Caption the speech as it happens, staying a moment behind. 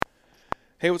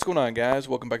Hey, what's going on, guys?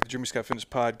 Welcome back to the Jeremy Scott Fitness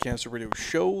Podcast, a radio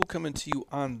show coming to you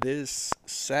on this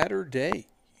Saturday,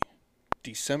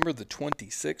 December the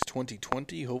 26th,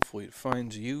 2020. Hopefully it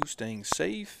finds you staying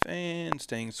safe and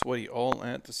staying sweaty all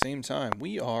at the same time.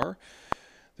 We are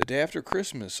the day after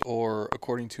Christmas, or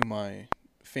according to my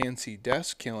fancy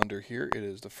desk calendar here, it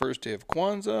is the first day of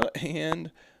Kwanzaa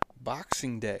and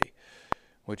Boxing Day,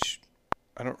 which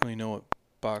I don't really know what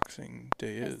Boxing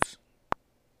Day is.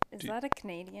 Is that a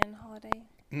Canadian holiday?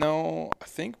 No, I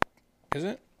think, is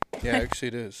it? Yeah, actually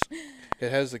it is.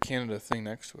 It has the Canada thing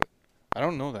next to it. I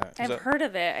don't know that. I've heard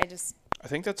of it. I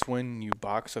think that's when you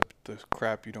box up the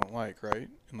crap you don't like, right?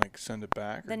 And send it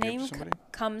back or The give name to somebody.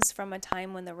 comes from a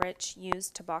time when the rich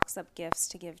used to box up gifts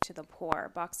to give to the poor.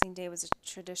 Boxing Day was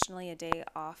traditionally a day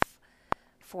off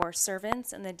for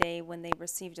servants, and the day when they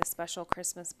received a special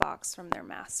Christmas box from their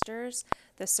masters.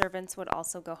 The servants would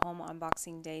also go home on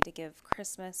Boxing Day to give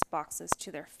Christmas boxes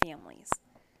to their families.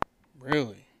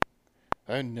 Really?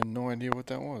 I had no idea what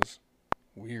that was.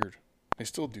 Weird. They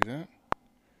still do that?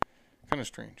 Kind of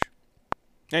strange.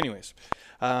 Anyways.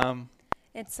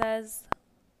 It says,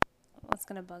 what's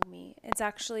going to bug me? It's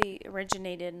actually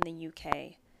originated in the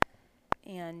UK.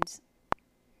 And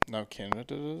Now Canada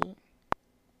does it?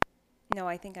 no,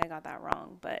 I think I got that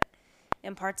wrong. But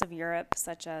in parts of Europe,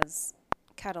 such as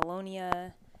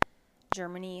Catalonia,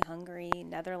 Germany, Hungary,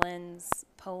 Netherlands,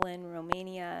 Poland,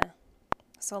 Romania,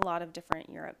 so a lot of different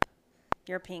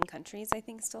European countries, I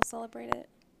think, still celebrate it.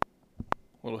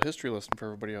 Little history lesson for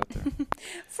everybody out there.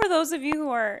 For those of you who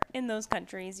are in those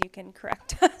countries, you can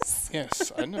correct us.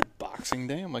 Yes, I know Boxing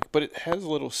Day. I'm like, but it has a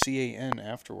little CAN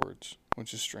afterwards,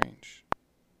 which is strange.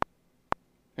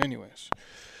 Anyways,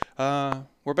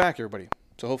 we're back, everybody.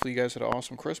 So hopefully you guys had an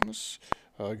awesome Christmas,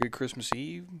 a good Christmas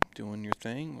Eve, doing your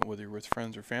thing, whether you're with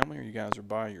friends or family, or you guys are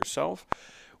by yourself.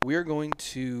 We are going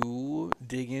to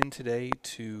dig in today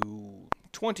to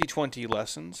 2020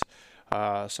 lessons.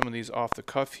 Some of these off the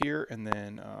cuff here, and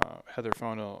then Heather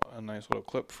found a nice little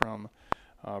clip from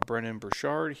Brendon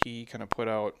Burchard. He kind of put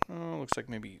out, looks like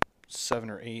maybe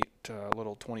 7 or 8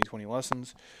 little 2020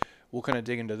 lessons. We'll kind of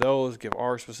dig into those, give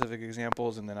our specific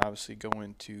examples, and then obviously go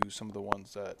into some of the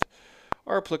ones that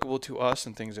are applicable to us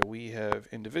and things that we have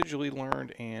individually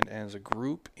learned and as a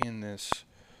group in this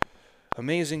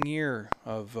amazing year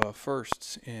of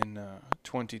firsts in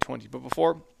 2020. But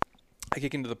before I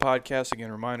kick into the podcast, again,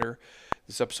 reminder,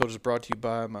 this episode is brought to you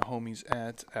by my homies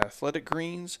at Athletic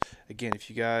Greens. Again, if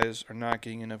you guys are not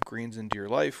getting enough greens into your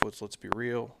life, let's be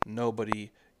real,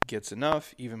 nobody gets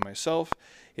enough, even myself.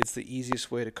 It's the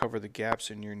easiest way to cover the gaps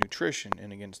in your nutrition.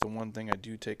 And again, it's the one thing I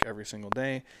do take every single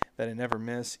day that I never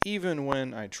miss, even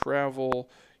when I travel,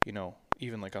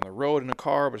 even on the road in a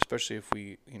car, but especially if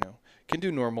we, can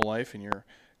do normal life and you're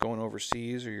going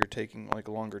overseas or you're taking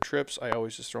longer trips, I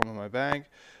always just throw them in my bag,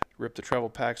 rip the travel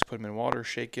packs, put them in water,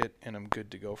 shake it, and I'm good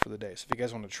to go for the day. So if you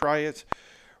guys want to try it,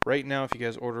 right now, if you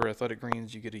guys order Athletic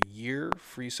Greens, you get a year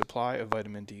free supply of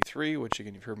vitamin D3, which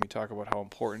again, you've heard me talk about how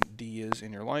important D is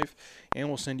in your life, and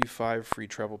we'll send you 5 free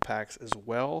travel packs as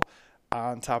well.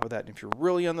 On top of that, if you're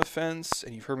really on the fence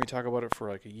and you've heard me talk about it for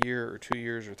a year or 2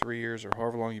 years or 3 years or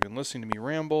however long you've been listening to me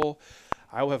ramble,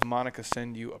 I will have Monica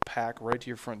send you a pack right to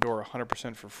your front door,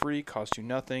 100% for free, cost you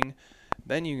nothing.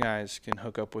 Then you guys can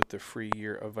hook up with the free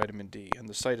year of vitamin D. And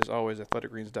the site is always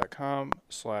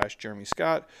athleticgreens.com/Jeremy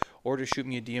Scott, or just shoot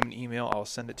me a DM and email. I'll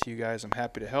send it to you guys. I'm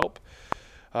happy to help.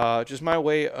 Just my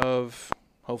way of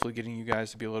hopefully getting you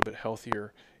guys to be a little bit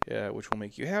healthier, which will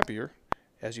make you happier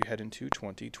as you head into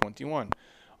 2021.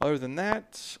 Other than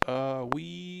that,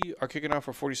 we are kicking off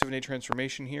our 47-day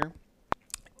transformation here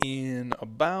in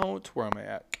about, where am I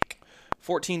at?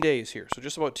 14 days here, so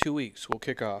just about 2 weeks. We'll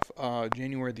kick off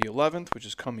January the 11th, which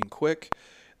is coming quick.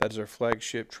 That is our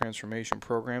flagship transformation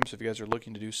program. So if you guys are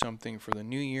looking to do something for the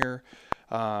new year,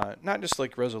 not just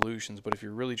resolutions, but if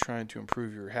you're really trying to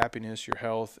improve your happiness, your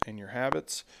health, and your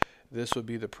habits, this would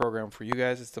be the program for you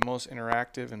guys. It's the most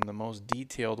interactive and the most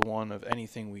detailed one of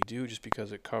anything we do, just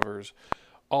because it covers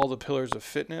all the pillars of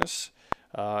fitness.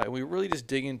 And we really just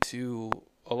dig into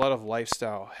a lot of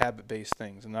lifestyle, habit-based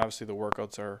things. And obviously the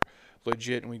workouts are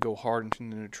legit, and we go hard into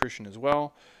the nutrition as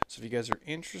well. So if you guys are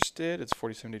interested, it's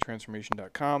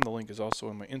 47daytransformation.com. The link is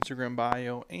also in my Instagram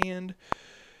bio. And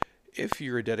if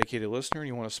you're a dedicated listener and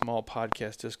you want a small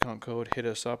podcast discount code, hit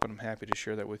us up, and I'm happy to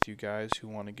share that with you guys who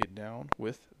want to get down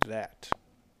with that.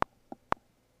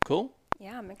 Cool?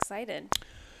 Yeah, I'm excited.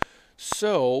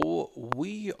 So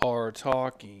we are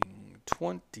talking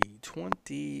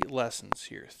 2020 lessons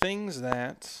here. Things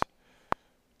that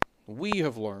we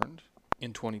have learned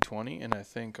in 2020, and I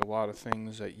think a lot of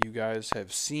things that you guys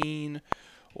have seen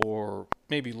or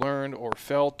maybe learned or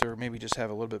felt or maybe just have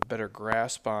a little bit better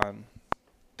grasp on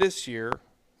this year,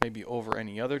 maybe over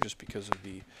any other, just because of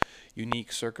the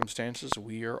unique circumstances,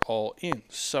 we are all in.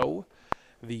 So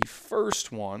the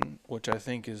first one, which I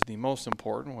think is the most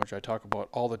important, which I talk about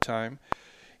all the time,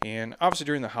 and obviously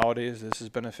during the holidays this is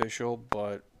beneficial,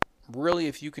 but really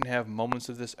if you can have moments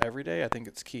of this every day, I think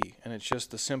it's key. And it's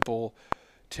just the simple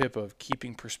tip of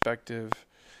keeping perspective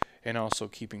and also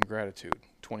keeping gratitude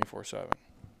 24/7.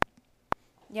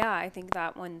 Yeah, I think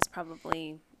that one's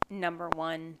probably number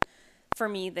one for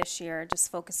me this year,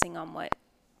 just focusing on what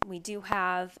we do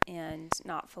have and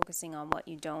not focusing on what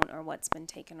you don't or what's been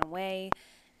taken away,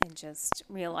 and just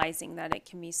realizing that it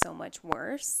can be so much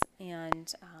worse,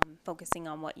 and focusing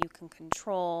on what you can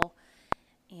control,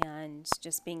 and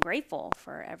just being grateful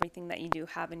for everything that you do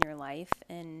have in your life,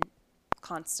 and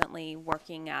constantly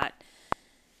working at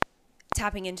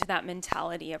tapping into that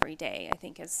mentality every day, I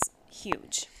think is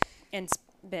huge, and it's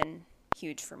been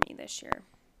huge for me this year.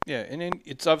 Yeah, and then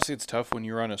it's obviously it's tough when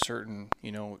you're on a certain,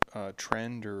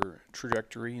 trend or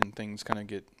trajectory and things kind of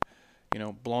get,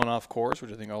 blown off course,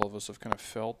 which I think all of us have kind of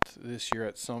felt this year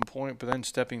at some point. But then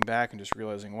stepping back and just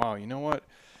realizing, wow, you know what?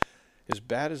 As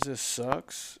bad as this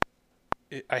sucks,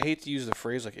 I hate to use the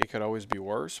phrase like it could always be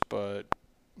worse, but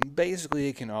basically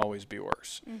it can always be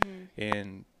worse. Mm-hmm.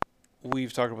 And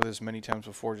we've talked about this many times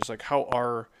before, just like how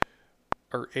our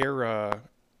era,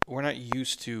 we're not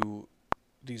used to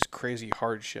these crazy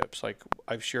hardships. Like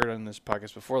I've shared on this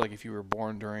podcast before, like if you were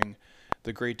born during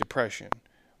the Great Depression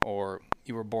or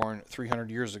you were born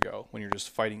 300 years ago when you're just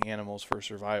fighting animals for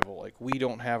survival, like we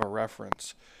don't have a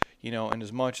reference, and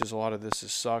as much as a lot of this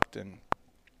is sucked and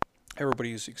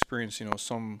everybody's experienced,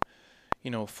 some,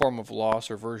 form of loss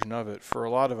or version of it, for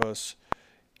a lot of us,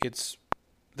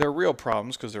 they're real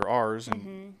problems because they're ours, and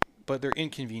Mm-hmm. but they're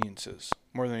inconveniences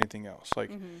more than anything else. Like,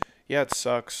 Mm-hmm. yeah, it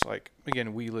sucks. Like,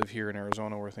 again, we live here in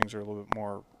Arizona where things are a little bit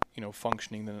more,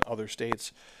 functioning than in other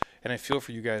states. And I feel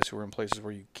for you guys who are in places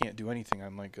where you can't do anything.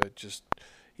 I'm like,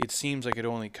 it seems like it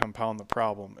only compound the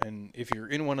problem. And if you're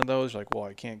in one of those, like, well,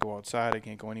 I can't go outside, I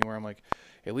can't go anywhere. I'm like,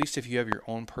 at least if you have your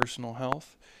own personal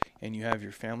health and you have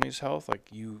your family's health, like,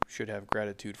 you should have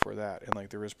gratitude for that. And, like,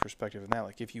 there is perspective in that.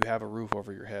 Like, if you have a roof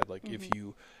over your head, like, if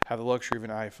you have the luxury of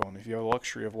an iPhone, if you have the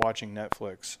luxury of watching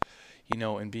Netflix,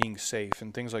 and being safe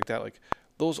and things like that, like,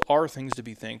 those are things to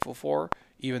be thankful for,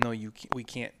 even though we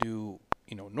can't do,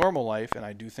 normal life, and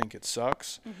I do think it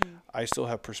sucks. Mm-hmm. I still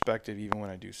have perspective even when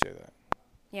I do say that.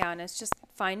 Yeah, and it's just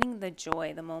finding the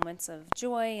joy, the moments of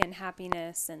joy and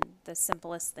happiness and the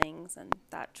simplest things, and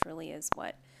that truly is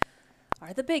what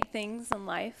are the big things in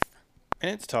life.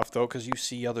 And it's tough, though, because you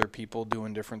see other people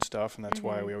doing different stuff, and that's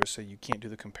why we always say you can't do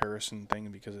the comparison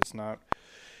thing, because it's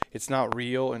not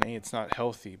real, and it's not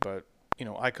healthy. But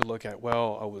I could look at,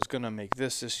 well, I was going to make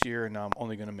this year, and now I'm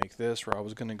only going to make this, or I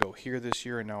was going to go here this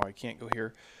year, and now I can't go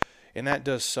here. And that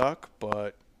does suck,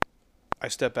 but I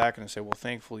step back and I say, well,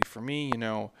 thankfully for me,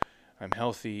 I'm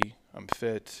healthy, I'm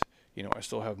fit, I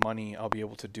still have money, I'll be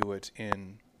able to do it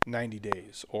in 90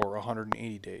 days or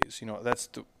 180 days. That's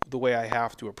the way I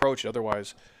have to approach it.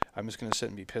 Otherwise, I'm just going to sit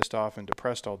and be pissed off and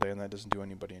depressed all day, and that doesn't do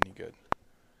anybody any good.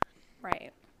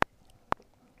 Right.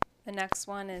 The next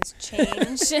one is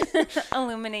change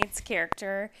illuminates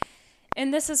character.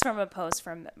 And this is from a post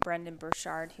from Brendon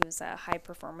Burchard, who's a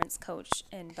high-performance coach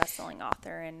and best-selling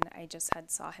author. And I just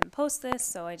saw him post this,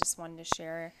 so I just wanted to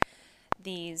share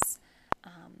these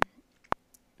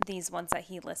ones that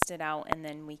he listed out, and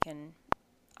then we can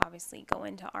obviously go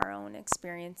into our own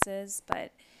experiences.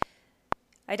 But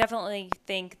I definitely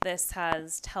think this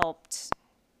has helped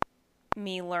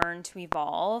me learn to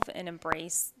evolve and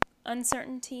embrace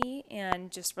uncertainty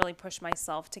and just really push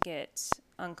myself to get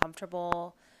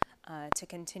uncomfortable, to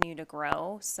continue to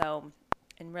grow,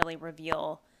 and really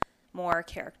reveal more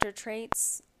character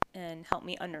traits and help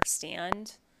me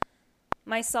understand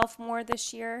myself more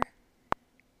this year.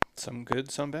 Some good,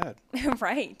 some bad.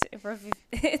 Right.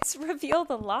 It's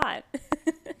revealed a lot.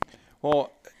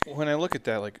 Well, when I look at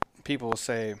that, like, people will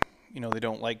say, they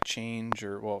don't like change,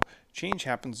 or, well, change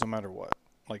happens no matter what.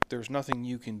 Like, there's nothing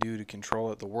you can do to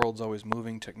control it. The world's always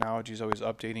moving. Technology's always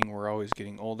updating. We're always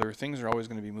getting older. Things are always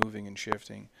going to be moving and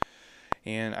shifting.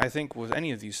 And I think with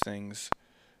any of these things,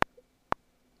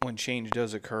 when change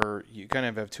does occur, you kind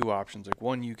of have two options. Like,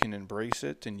 one, you can embrace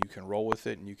it and you can roll with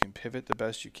it and you can pivot the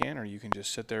best you can, or you can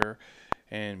just sit there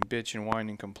and bitch and whine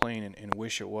and complain and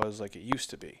wish it was like it used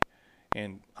to be.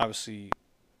 And obviously,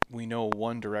 we know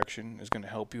one direction is going to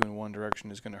help you and one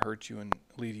direction is going to hurt you and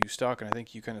leave you stuck. And I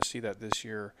think you kind of see that this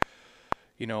year,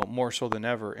 more so than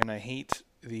ever. And I hate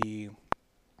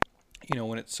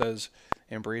when it says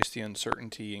embrace the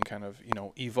uncertainty and kind of,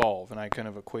 evolve. And I kind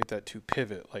of equate that to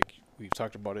pivot. Like we've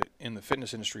talked about it in the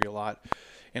fitness industry a lot.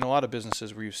 In a lot of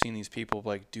businesses where you've seen these people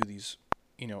like do these,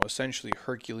 essentially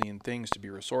Herculean things to be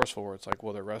resourceful, where it's like,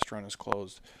 well, their restaurant is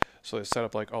closed. So they set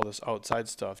up like all this outside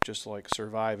stuff just to like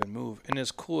survive and move. And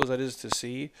as cool as that is to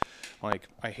see, like,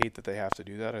 I hate that they have to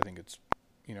do that. I think it's,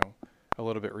 a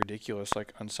little bit ridiculous,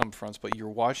 like on some fronts, but you're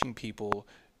watching people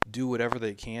do whatever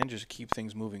they can just to keep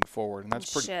things moving forward. And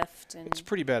that's it's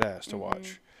pretty badass to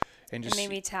watch. And just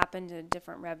maybe tap into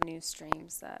different revenue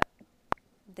streams that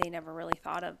they never really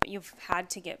thought of. But you've had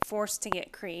to get forced to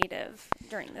get creative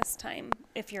during this time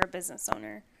if you're a business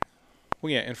owner.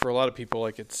 Well, yeah, and for a lot of people,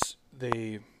 like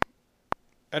I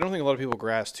don't think a lot of people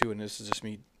grasp too, and this is just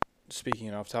me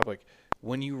speaking off topic.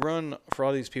 When you run for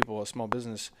all these people a small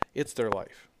business, it's their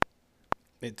life.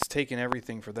 It's taken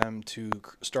everything for them to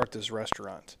start this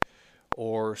restaurant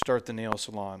or start the nail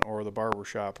salon or the barber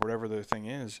shop, whatever their thing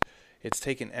is. It's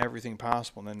taken everything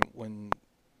possible. And then when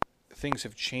things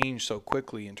have changed so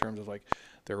quickly in terms of like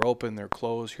they're open, they're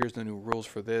closed, here's the new rules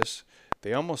for this,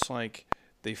 they almost like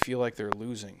they feel like they're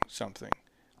losing something,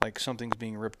 like something's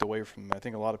being ripped away from them. I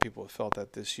think a lot of people have felt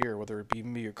that this year, whether it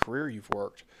even be a career you've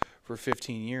worked for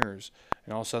 15 years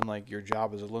and all of a sudden like your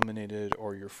job is eliminated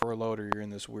or you're furloughed or you're in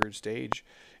this weird stage.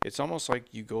 It's almost like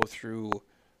you go through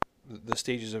the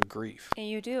stages of grief. And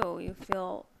you do.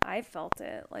 I felt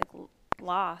it, like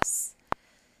loss.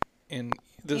 And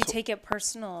you take it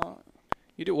personal.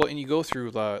 You do. Well, and you go through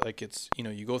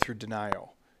you go through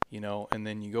denial, and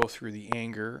then you go through the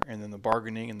anger and then the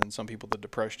bargaining and then some people the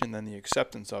depression and then the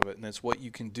acceptance of it. And it's what you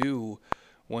can do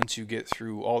once you get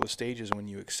through all the stages. When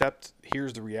you accept,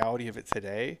 here's the reality of it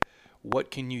today,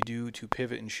 what can you do to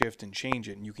pivot and shift and change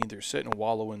it? And you can either sit and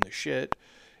wallow in the shit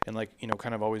and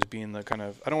kind of always be in the kind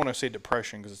of, I don't want to say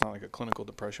depression because it's not like a clinical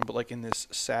depression, but like in this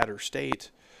sadder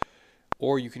state,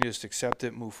 or you can just accept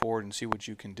it, move forward and see what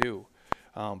you can do.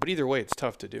 But either way, it's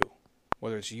tough to do,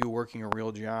 whether it's you working a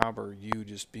real job or you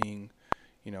just being,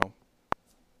 your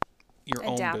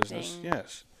adapting. Own business.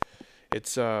 Yes.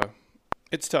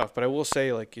 It's tough, but I will say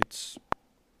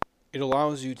it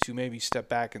allows you to maybe step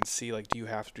back and see, do you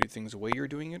have to do things the way you're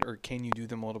doing it, or can you do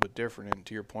them a little bit different? And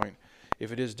to your point,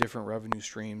 if it is different revenue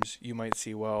streams, you might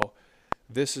see, well,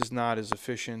 this is not as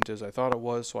efficient as I thought it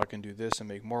was, so I can do this and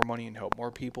make more money and help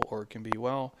more people. Or it can be,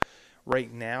 well,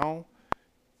 right now,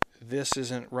 this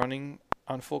isn't running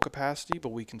on full capacity, but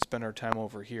we can spend our time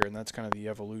over here. And that's kind of the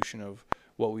evolution of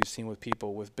what we've seen with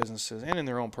people, with businesses, and in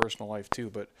their own personal life too.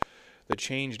 But the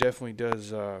change definitely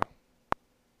does,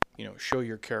 show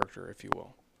your character, if you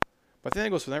will. But I think that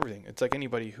goes with everything. It's like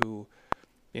anybody who,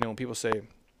 when people say,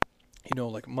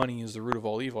 money is the root of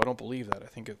all evil, I don't believe that. I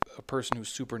think a person who's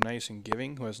super nice and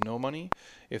giving, who has no money,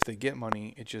 if they get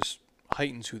money, it just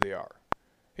heightens who they are.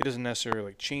 It doesn't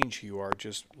necessarily change who you are, it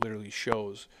just literally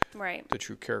shows the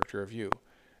true character of you.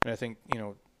 And I think,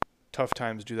 tough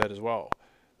times do that as well.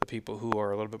 The people who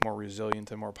are a little bit more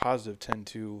resilient and more positive tend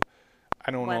to,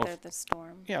 weather the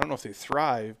storm. Yeah, I don't know if they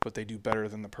thrive, but they do better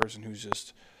than the person who's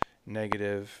just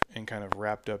negative and kind of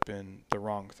wrapped up in the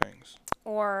wrong things.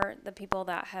 Or the people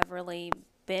that have really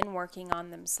been working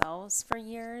on themselves for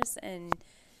years and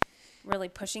really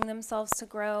pushing themselves to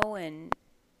grow. And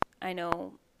I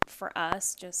know for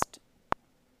us, just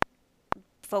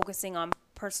focusing on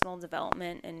personal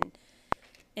development and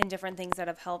different things that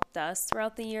have helped us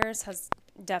throughout the years has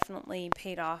definitely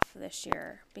paid off this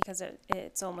year, because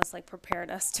it's almost like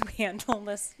prepared us to handle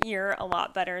this year a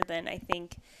lot better than I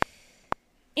think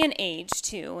in age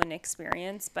too and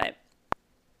experience. But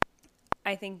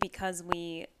I think because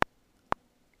we've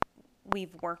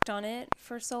worked on it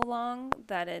for so long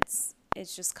that it's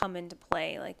just come into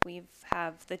play. Like we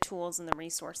have the tools and the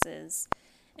resources,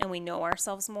 and we know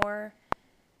ourselves more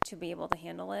to be able to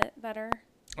handle it better.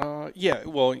 Yeah.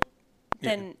 Well.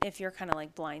 Yeah. Than if you're kind of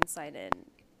like blindsided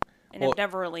and have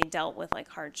never really dealt with like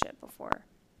hardship before.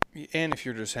 And if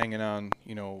you're just hanging on,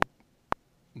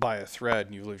 by a thread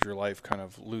and you live your life kind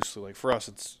of loosely, like for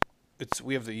us,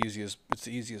 we have the easiest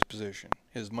position.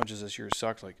 As much as this year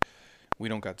sucked, like we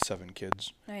don't got 7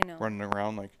 kids running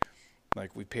around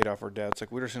like we paid off our debts.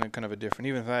 Like we're just in a kind of a different,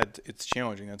 even if that it's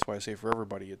challenging. That's why I say for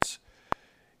everybody,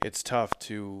 it's tough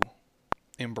to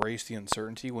embrace the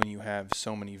uncertainty when you have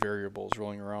so many variables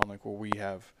rolling around, like where we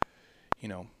have,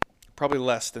 probably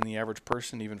less than the average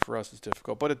person. Even for us, it's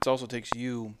difficult, but it also takes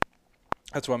you.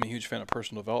 That's why I'm a huge fan of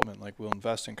personal development. Like we'll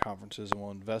invest in conferences and we'll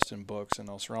invest in books, and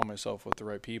I'll surround myself with the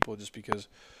right people, just because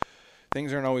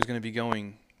things aren't always going to be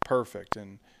going perfect.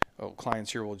 And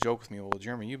clients here will joke with me, well,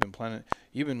 Jeremy, you've been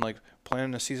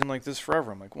planning a season like this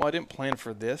forever. I'm like, well, I didn't plan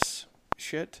for this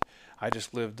shit. I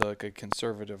just lived like a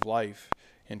conservative life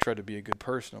and tried to be a good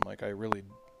person. I'm like, I really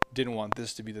didn't want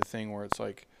this to be the thing where it's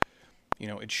like,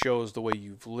 it shows the way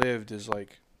you've lived is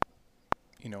like,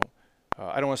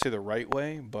 I don't want to say the right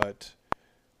way, but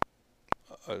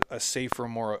a safer,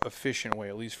 more efficient way,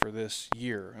 at least for this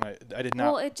year. And I did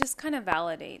not. Well, it just kind of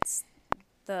validates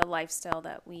the lifestyle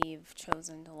that we've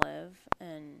chosen to live,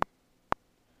 and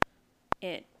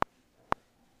it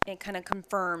kind of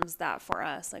confirms that for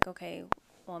us. Like, okay,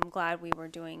 well, I'm glad we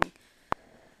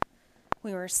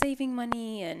were saving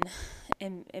money and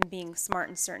being smart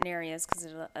in certain areas, because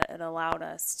it allowed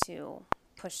us to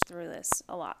push through this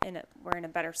a lot, and we're in a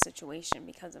better situation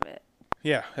because of it.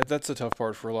 Yeah, that's the tough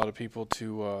part for a lot of people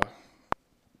to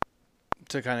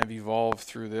kind of evolve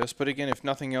through this. But again, if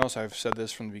nothing else, I've said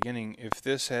this from the beginning, if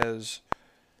this has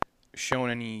shown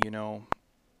any,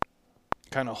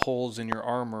 kind of holes in your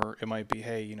armor, it might be,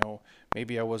 hey,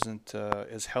 maybe I wasn't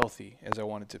as healthy as I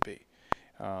wanted to be.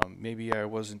 Maybe I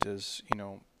wasn't as,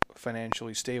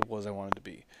 financially stable as I wanted to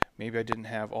be. Maybe I didn't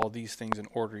have all these things in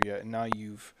order yet. And now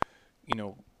you've,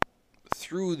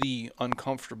 through the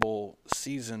uncomfortable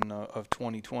season of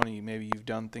 2020, maybe you've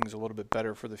done things a little bit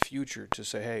better for the future to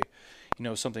say, hey,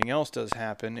 something else does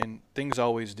happen, and things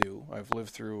always do. I've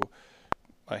lived through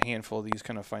a handful of these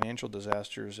kind of financial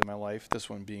disasters in my life, this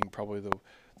one being probably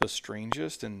the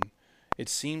strangest, and it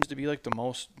seems to be like the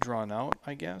most drawn out,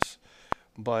 I guess.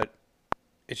 But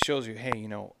it shows you, hey,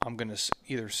 I'm going to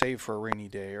either save for a rainy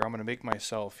day, or I'm going to make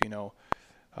myself,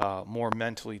 more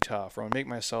mentally tough, or I'm going to make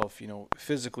myself,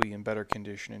 physically in better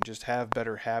condition, and just have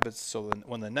better habits, so that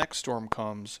when the next storm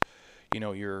comes,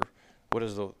 what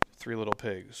is the Three Little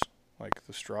Pigs? Like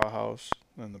the straw house,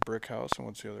 and the brick house, and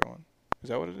what's the other one? Is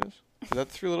that what it is? Is that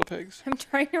the Three Little Pigs? I'm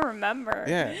trying to remember.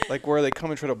 Yeah, like where they come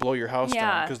and try to blow your house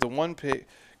down. Because the one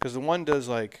does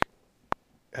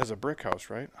has a brick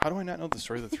house, right? How do I not know the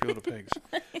story of the Three Little Pigs?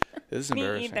 This is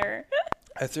embarrassing. Me either.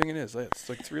 I think it is. It's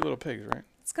like Three Little Pigs, right?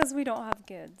 It's because we don't have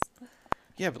kids.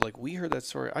 Yeah, but we heard that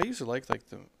story. I used to like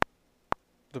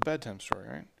the bedtime story,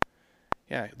 right?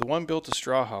 Yeah, the one built a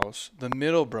straw house. The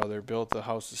middle brother built the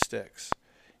house of sticks.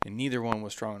 And neither one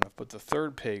was strong enough. But the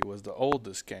third pig was the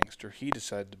oldest gangster. He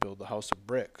decided to build the house of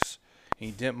bricks. And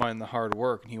he didn't mind the hard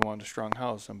work, and he wanted a strong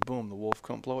house. And boom, the wolf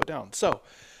couldn't blow it down. So,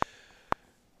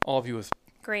 all of you with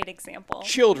great example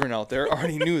children out there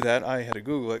already knew that. I had to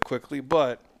Google it quickly.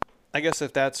 But I guess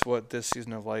if that's what this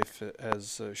season of life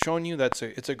has shown you, it's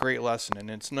a great lesson.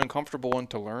 And it's an uncomfortable one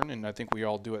to learn, and I think we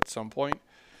all do at some point.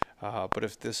 But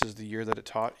if this is the year that it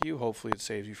taught you, hopefully it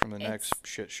saves you from the next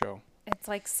shit show. It's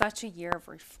like such a year of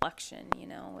reflection,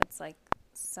 It's like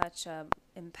such a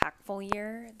impactful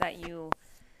year that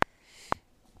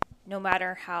no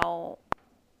matter how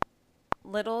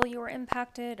little you were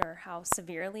impacted or how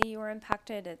severely you were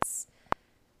impacted,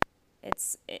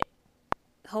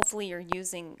 hopefully you're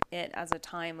using it as a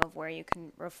time of where you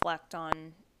can reflect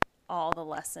on all the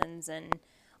lessons and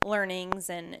learnings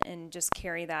and just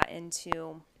carry that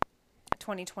into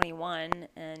 2021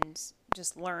 and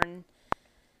just learn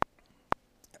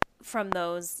from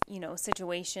those,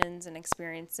 situations and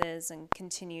experiences, and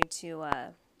continue to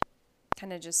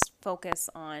kind of just focus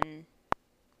on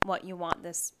what you want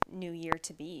this new year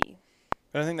to be.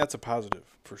 And I think that's a positive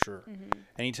for sure. Mm-hmm.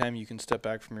 Anytime you can step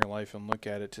back from your life and look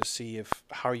at it to see if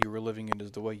how you were living it is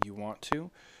the way you want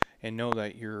to, and know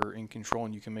that you're in control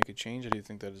and you can make a change, I do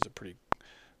think that is a pretty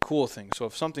cool thing. So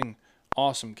if something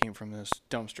awesome came from this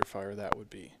dumpster fire, that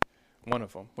would be one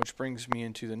of them. Which brings me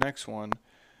into the next one.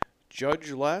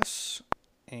 Judge less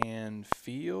and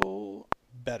feel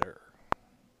better.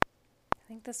 I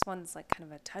think this one's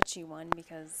kind of a touchy one,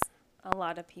 because a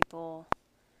lot of people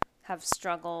have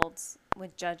struggled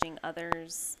with judging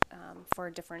others for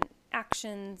different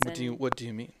actions. What do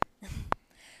you mean?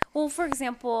 Well, for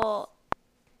example,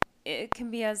 it can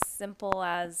be as simple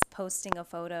as posting a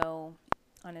photo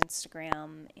on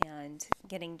Instagram and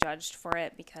getting judged for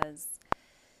it because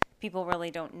people really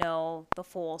don't know the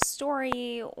full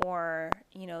story, or,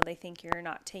 they think you're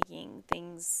not taking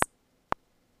things,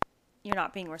 you're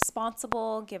not being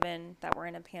responsible given that we're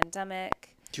in a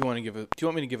pandemic. Do you want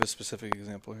me to give a specific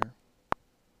example here?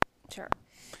 Sure.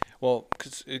 Well,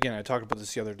 because again, I talked about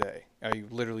this the other day. I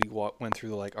literally went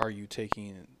through are you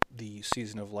taking the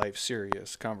season of life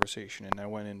serious conversation, and I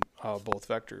went in both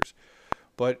vectors.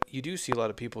 But you do see a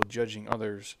lot of people judging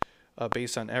others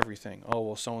based on everything. Oh,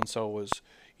 well, so-and-so was,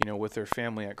 with their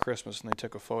family at Christmas and they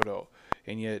took a photo.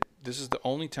 And yet this is the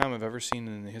only time I've ever seen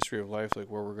in the history of life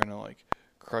where we're going to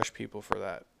crush people for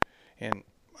that. And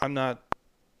I'm not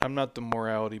the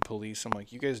morality police. I'm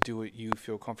you guys do what you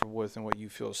feel comfortable with and what you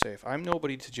feel safe. I'm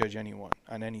nobody to judge anyone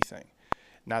on anything.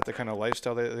 Not the kind of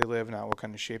lifestyle that they live, not what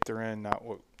kind of shape they're in,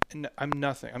 I'm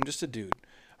nothing. I'm just a dude.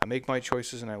 I make my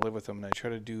choices and I live with them, and I try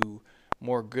to do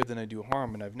more good than I do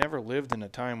harm. And I've never lived in a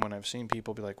time when I've seen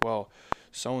people be like, well,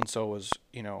 so-and-so was,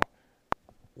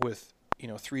 with,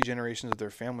 3 generations of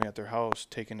their family at their house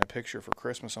taking a picture for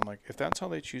Christmas. I'm like, if that's how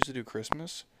they choose to do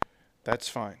Christmas, that's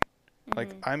fine.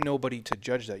 Like, I'm nobody to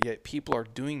judge that. Yet people are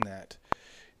doing that,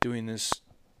 doing this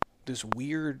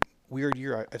weird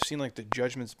year. I've seen like the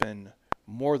judgment's been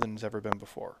more than it's ever been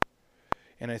before.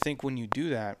 And I think when you do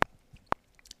that,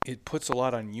 it puts a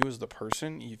lot on you as the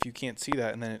person if you can't see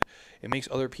that, and then it makes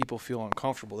other people feel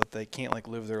uncomfortable that they can't like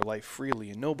live their life freely,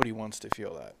 and nobody wants to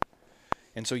feel that.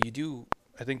 And so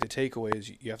I think the takeaway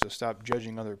is you have to stop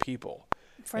judging other people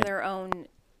for their own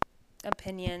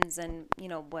opinions, and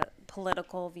what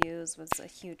political views was a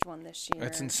huge one this year.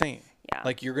 It's insane. Yeah.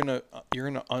 Like you're gonna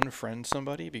unfriend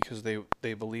somebody because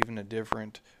they believe in a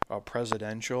different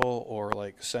presidential or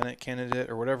like Senate candidate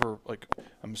or whatever. Like,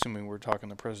 I'm assuming we're talking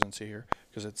the presidency here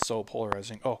because it's so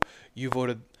polarizing. Oh, you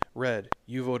voted red,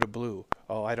 you voted blue.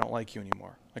 Oh, I don't like you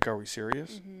anymore. Like, are we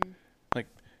serious? Like,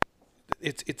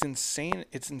 it's insane.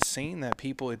 It's insane that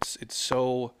people. It's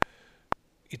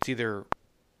either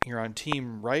you're on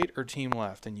team right or team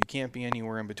left, and you can't be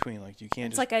anywhere in between. Like, you can't.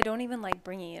 It's like I don't even like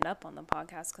bringing it up on the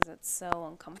podcast because it's so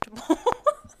uncomfortable.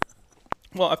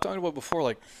 Well, I've talked about before.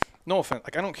 Like, no offense.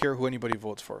 Like, I don't care who anybody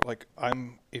votes for. Like,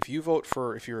 if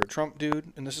you're a Trump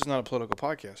dude, and this is not a political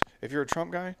podcast. If you're a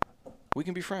Trump guy, we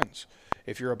can be friends.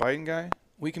 If you're a Biden guy,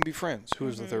 we can be friends. Who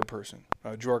is the third person?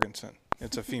 Jorgensen.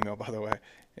 It's a female, by the way,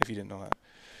 if you didn't know that.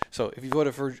 So if you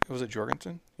voted for, was it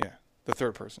Jorgensen? Yeah, the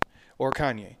third person. Or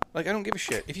Kanye. Like, I don't give a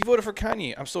shit. If you voted for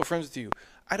Kanye, I'm still friends with you.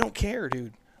 I don't care,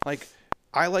 dude. Like,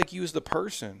 I like you as the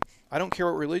person. I don't care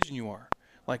what religion you are.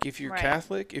 Like, if you're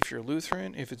Catholic, if you're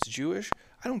Lutheran, if it's Jewish,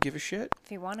 I don't give a shit.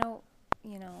 If you want to,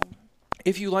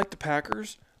 If you like the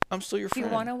Packers, I'm still your friend.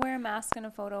 If you want to wear a mask in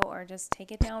a photo or just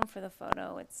take it down for the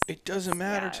photo, it doesn't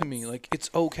matter to me. Like, it's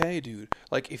okay, dude.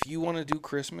 Like, if you want to do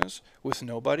Christmas with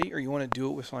nobody or you want to do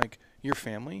it with, like, your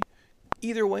family,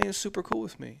 either way is super cool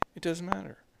with me. It doesn't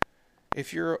matter.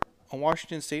 If you're a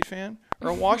Washington State fan or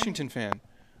a Washington fan.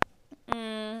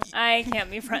 I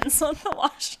can't be friends with the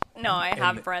Washington. No, I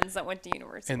have friends that went to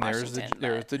University of Washington. And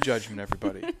there's the judgment,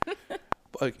 everybody.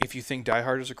 Like, if you think Die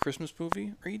Hard is a Christmas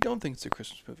movie or you don't think it's a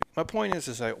Christmas movie. My point is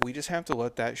that we just have to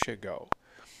let that shit go.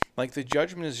 Like, the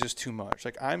judgment is just too much.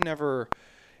 Like,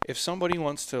 if somebody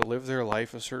wants to live their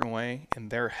life a certain way and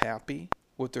they're happy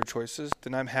with their choices,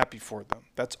 then I'm happy for them.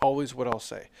 That's always what I'll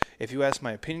say. If you ask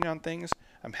my opinion on things,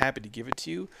 I'm happy to give it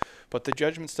to you. But the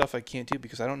judgment stuff I can't do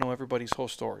because I don't know everybody's whole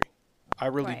story. I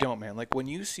really don't, man. Like, when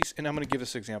you see, and I'm going to give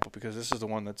this example because this is the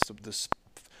one that's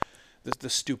the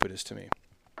stupidest to me.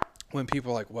 When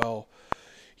people are like, well,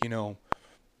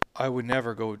 I would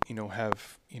never go,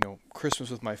 have, Christmas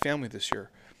with my family this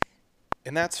year.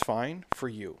 And that's fine for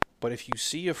you. But if you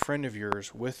see a friend of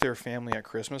yours with their family at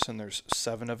Christmas and there's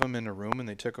 7 of them in a room and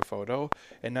they took a photo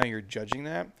and now you're judging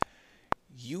that,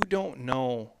 you don't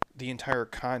know the entire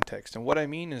context. And what I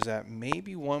mean is that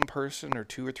maybe one person or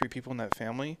 2 or 3 people in that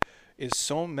family is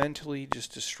so mentally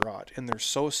just distraught and they're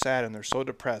so sad and they're so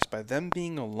depressed by them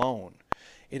being alone.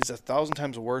 It is 1,000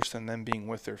 times worse than them being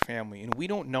with their family. And we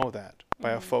don't know that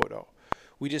by a photo.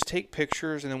 We just take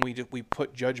pictures and then we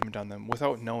put judgment on them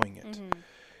without knowing it.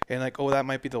 And like, oh, that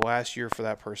might be the last year for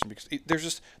that person because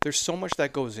there's so much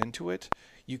that goes into it.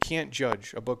 You can't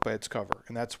judge a book by its cover.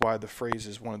 And that's why the phrase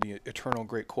is one of the eternal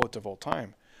great quotes of all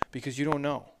time, because you don't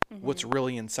know what's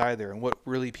really inside there and what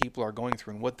really people are going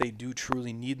through and what they do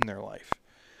truly need in their life.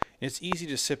 And it's easy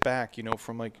to sit back,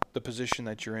 from like the position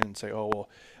that you're in and say, oh, well,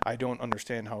 I don't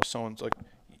understand how someone's like,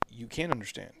 you can't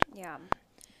understand. Yeah.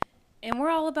 And we're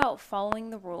all about following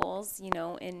the rules,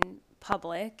 in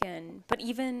public. But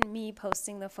even me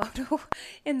posting the photo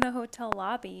in the hotel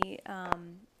lobby,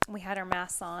 we had our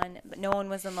masks on, but no one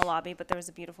was in the lobby, but there was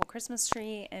a beautiful Christmas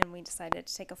tree and we decided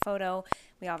to take a photo.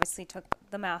 We obviously took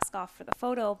the mask off for the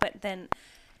photo, but then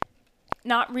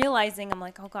not realizing, I'm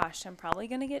like, oh gosh, I'm probably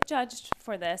going to get judged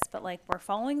for this, but like, we're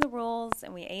following the rules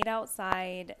and we ate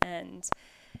outside and,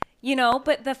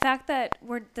 but the fact that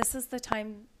this is the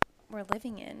time we're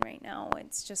living in right now,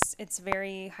 it's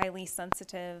very highly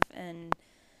sensitive and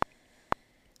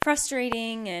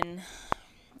frustrating and,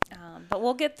 but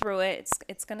we'll get through it.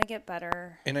 It's going to get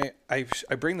better. And I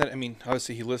bring that,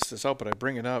 obviously he lists this out, but I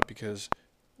bring it up because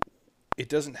it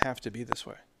doesn't have to be this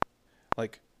way.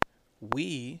 Like,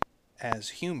 we as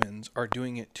humans are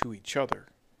doing it to each other.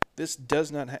 This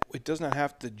does not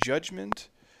have the judgment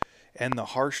and the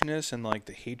harshness and like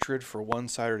the hatred for one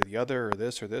side or the other or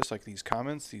this, like these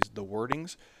comments, the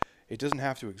wordings. It doesn't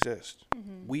have to exist.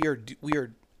 We are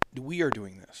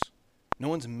doing this. No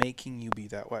one's making you be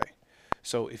that way.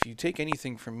 So if you take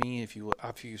anything from me, if you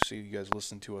obviously you guys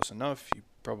listen to us enough, you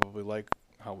probably like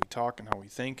how we talk and how we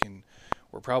think, and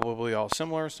we're probably all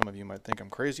similar. Some of you might think I'm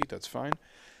crazy. That's fine.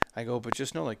 I go, but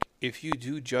just know, like, if you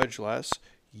do judge less,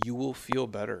 you will feel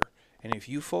better. And if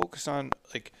you focus on,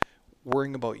 like,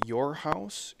 worrying about your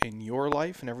house and your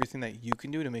life and everything that you can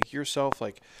do to make yourself,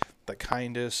 like, the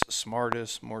kindest,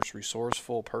 smartest, most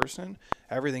resourceful person,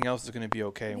 everything else is going to be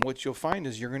okay. And what you'll find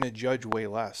is you're going to judge way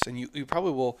less. And you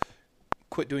probably will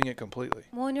quit doing it completely.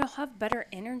 Well, and you'll have better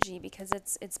energy because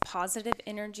it's positive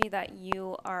energy that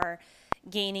you are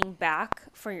gaining back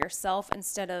for yourself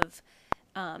instead of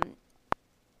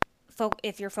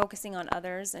if you're focusing on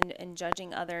others and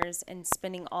judging others and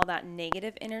spending all that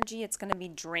negative energy, it's going to be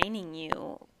draining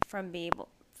you from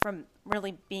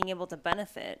really being able to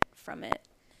benefit from it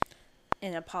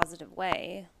in a positive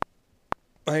way.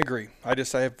 I agree. I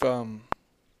guess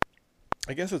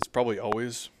it's probably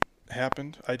always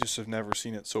happened. I just have never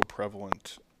seen it so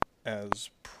prevalent as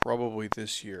probably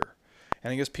this year.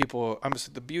 And I guess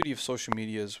the beauty of social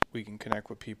media is we can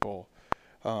connect with people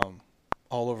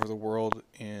all over the world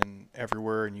and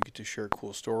everywhere, and you get to share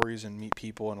cool stories and meet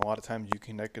people, and a lot of times you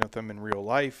connect with them in real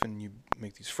life and you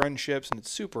make these friendships, and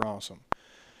it's super awesome.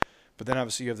 But then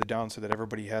obviously you have the downside that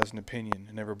everybody has an opinion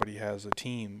and everybody has a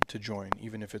team to join,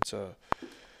 even if it's a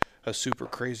super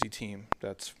crazy team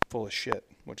that's full of shit,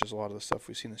 which is a lot of the stuff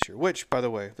we've seen this year. Which, by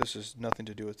the way, this is nothing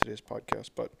to do with today's podcast,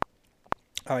 but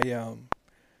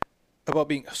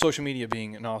about social media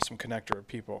being an awesome connector of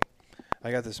people.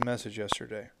 I got this message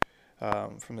yesterday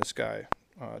from this guy,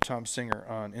 Tom Singer,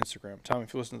 on Instagram. Tom,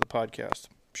 if you listen to the podcast,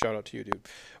 shout out to you, dude.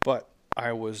 But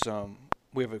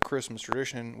we have a Christmas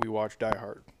tradition. We watch Die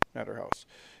Hard at our house.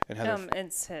 And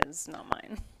it's his, not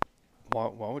mine.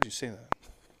 Why would you say that?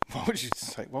 Why would you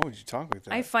talk like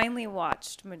that? I finally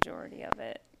watched majority of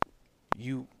it.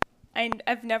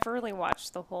 I've never really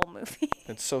watched the whole movie.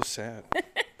 It's so sad.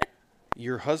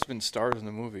 Your husband stars in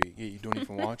the movie, yet you don't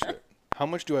even watch it. How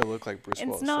much do I look like Bruce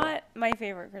Willis? It's not my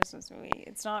favorite Christmas movie.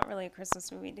 It's not really a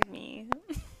Christmas movie to me.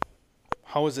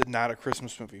 How is it not a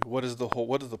Christmas movie? What is the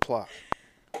plot?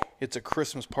 It's a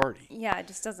Christmas party. Yeah, it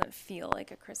just doesn't feel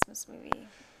like a Christmas movie.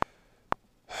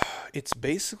 It's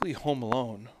basically Home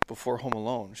Alone before Home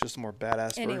Alone. It's just a more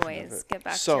badass version of it. Anyways, get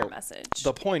back to your message.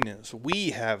 The point is,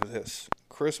 we have this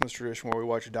Christmas tradition where we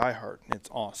watch Die Hard, and it's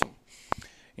awesome.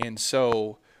 And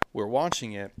so we're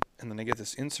watching it, and then I get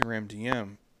this Instagram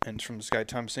DM, and it's from this guy,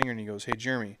 Tom Singer, and he goes, "Hey,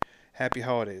 Jeremy, happy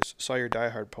holidays. Saw your Die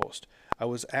Hard post. I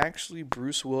was actually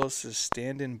Bruce Willis's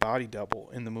stand-in body double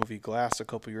in the movie Glass a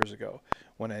couple years ago.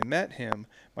 When I met him,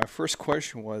 my first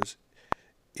question was,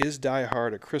 is Die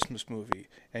Hard a Christmas movie?"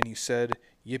 And he said,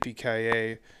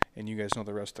 "Yippee-ki-yay," and you guys know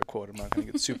the rest of the quote. I'm not going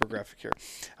to get super graphic here.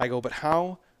 I go, but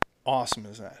how awesome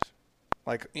is that?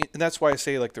 Like, and that's why I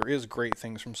say, like, there is great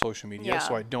things from social media,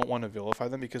 so I don't want to vilify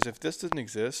them, because if this didn't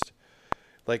exist,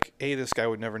 like, A, this guy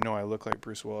would never know I look like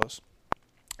Bruce Willis,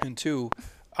 and 2,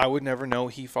 I would never know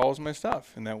he follows my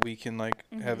stuff, and that we can, like,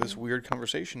 have this weird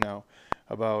conversation now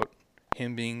about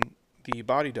him being the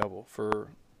body double for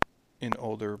an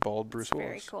older, bald Bruce Willis.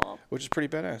 Very cool. Which is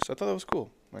pretty badass. I thought that was cool,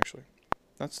 actually.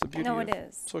 That's the beauty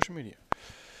of social media.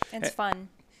 It's fun.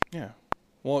 Yeah.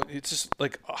 Well, it's just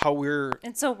like how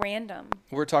it's so random.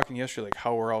 We were talking yesterday, like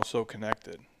how we're all so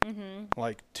connected,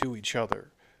 like to each other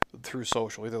through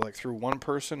social, either like through one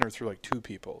person or through like two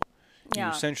people. You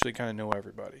essentially kind of know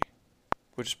everybody,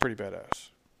 which is pretty badass.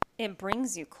 It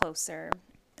brings you closer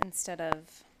instead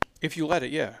of... If you let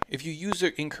it, yeah. If you use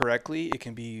it incorrectly, it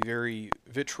can be very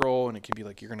vitriol, and it can be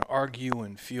like you're going to argue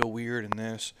and feel weird and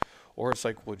this. Or it's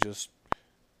like we'll just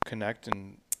connect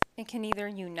and... It can either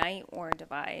unite or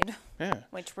divide. Yeah.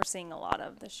 Which we're seeing a lot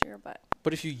of this year, but...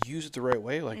 But if you use it the right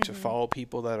way, like to follow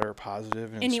people that are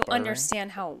positive and inspiring... you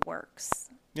understand how it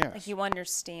works. Yeah. Like you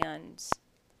understand,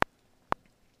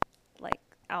 like,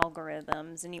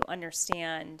 algorithms, and you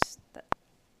understand that...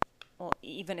 Well,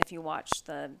 even if you watch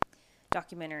the...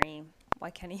 documentary, why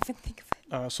can't I even think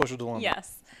of it? Social Dilemma.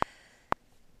 Yes.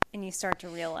 And you start to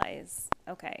realize,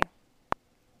 okay,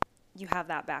 you have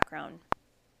that background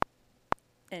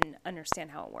and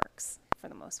understand how it works for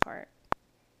the most part.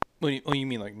 Well, you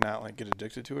mean like not like get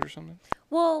addicted to it or something?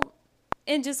 Well,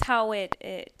 and just how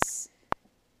it's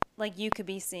like you could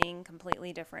be seeing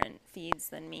completely different feeds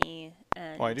than me.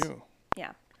 And I do.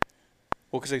 Yeah.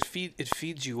 Well, because it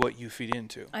feeds you what you feed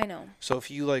into. I know. So if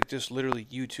you like just literally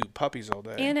YouTube puppies all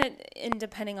day. And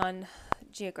depending on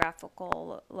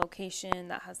geographical location,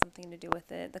 that has something to do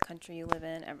with it, the country you live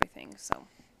in, everything. So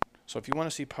if you want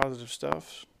to see positive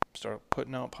stuff, start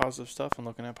putting out positive stuff and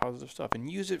looking at positive stuff, and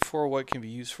use it for what it can be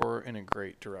used for in a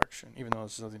great direction. Even though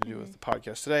this has nothing to do with the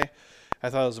podcast today, I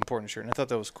thought it was important to share, and I thought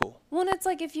that was cool. Well, and it's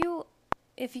like if you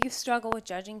struggle with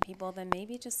judging people, then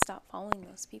maybe just stop following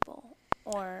those people,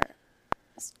 or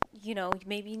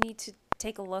maybe you need to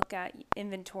take a look at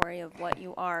inventory of what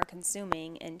you are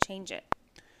consuming and change it.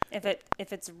 If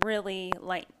it's really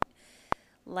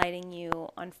lighting you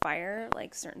on fire,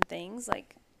 like certain things,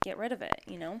 like get rid of it.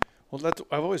 Well,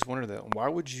 I've always wondered that. Why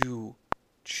would you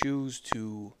choose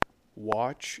to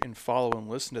watch and follow and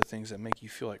listen to things that make you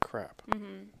feel like crap?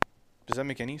 Mm-hmm. Does that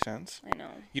make any sense? I know.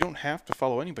 You don't have to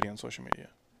follow anybody on social media.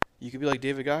 You could be like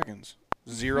David Goggins.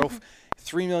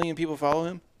 3 million people follow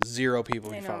him. 0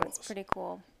 people he follows. It's pretty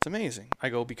cool. It's amazing. I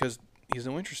go because he's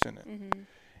no interest in it. Mm-hmm.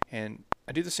 And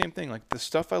I do the same thing. Like the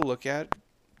stuff I look at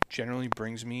generally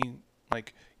brings me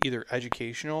like either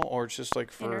educational or it's just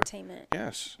like for entertainment.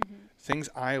 Yes. Mm-hmm. Things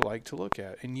I like to look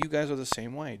at. And you guys are the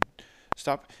same way.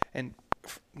 Stop. And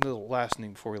the last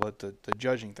thing before we let the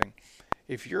judging thing.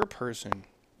 If you're a person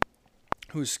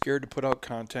who's scared to put out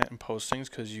content and post things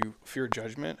because you fear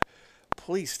judgment,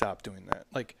 please stop doing that.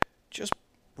 Like, just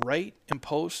write and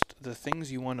post the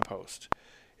things you want to post.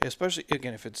 Especially,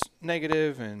 again, if it's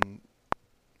negative and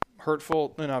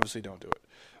hurtful, then obviously don't do it.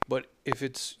 But if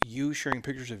it's you sharing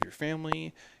pictures of your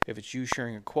family, if it's you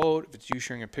sharing a quote, if it's you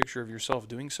sharing a picture of yourself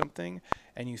doing something,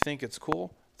 and you think it's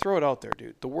cool, throw it out there,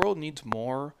 dude. The world needs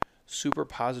more super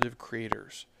positive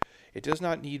creators. It does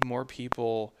not need more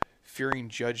people fearing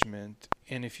judgment.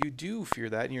 And if you do fear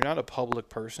that and you're not a public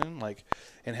person like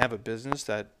and have a business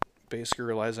that basically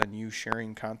relies on you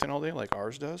sharing content all day like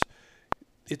ours does,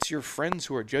 it's your friends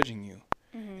who are judging you.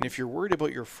 Mm-hmm. And if you're worried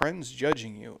about your friends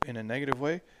judging you in a negative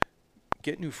way,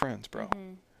 get new friends, bro.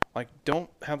 Mm-hmm. Like, don't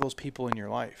have those people in your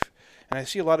life. And I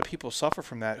see a lot of people suffer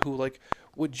from that who like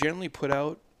would generally put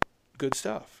out good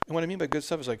stuff. And what I mean by good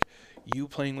stuff is like you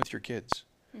playing with your kids.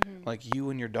 Mm-hmm. Like you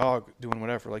and your dog doing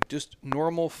whatever, like just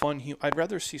normal fun. I'd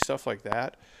rather see stuff like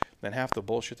that than half the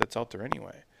bullshit that's out there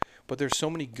anyway. But there's so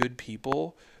many good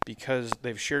people because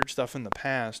they've shared stuff in the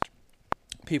past.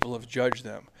 People have judged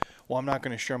them. Well, I'm not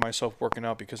going to share myself working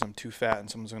out because I'm too fat and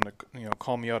someone's going to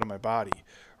call me out of my body,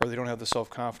 or they don't have the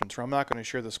self-confidence, or I'm not going to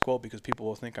share this quote because people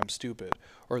will think I'm stupid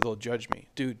or they'll judge me.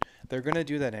 Dude, they're going to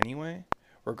do that anyway,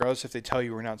 regardless if they tell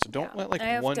you or not. So don't let one negative thing.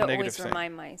 I have to always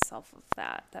remind myself of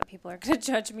that people are going to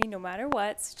judge me no matter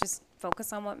what. So just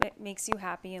focus on what makes you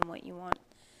happy and what you want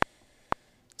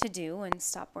to do and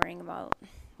stop worrying about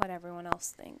what everyone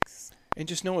else thinks. And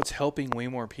just know it's helping way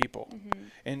more people. Mm-hmm.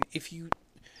 And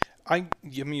I'm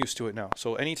used to it now.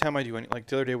 So anytime I do like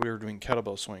the other day we were doing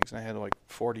kettlebell swings and I had like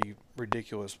 40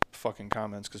 ridiculous fucking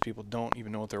comments because people don't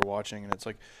even know what they're watching. And it's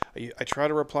like, I try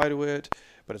to reply to it,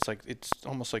 but it's like, it's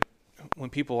almost like, when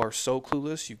people are so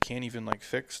clueless, you can't even like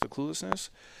fix the cluelessness.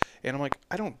 And I'm like,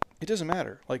 it doesn't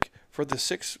matter. Like for the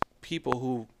 6 people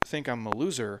who think I'm a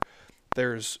loser,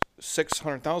 there's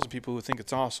 600,000 people who think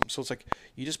it's awesome. So it's like,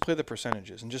 you just play the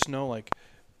percentages and just know like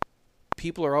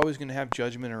people are always going to have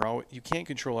judgment or you can't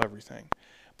control everything.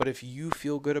 But if you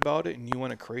feel good about it and you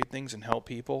want to create things and help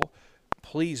people,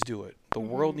 please do it. The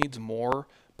world needs more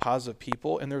positive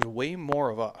people, and there's way more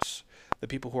of us, the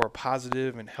people who are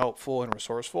positive and helpful and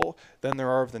resourceful, than there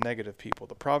are of the negative people.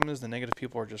 The problem is the negative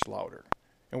people are just louder,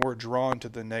 and we're drawn to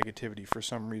the negativity for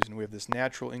some reason. We have this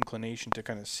natural inclination to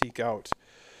kind of seek out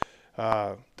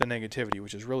the negativity,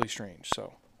 which is really strange.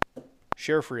 So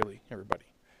share freely, everybody.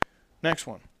 Next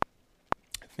one.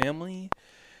 Family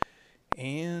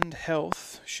and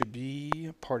health should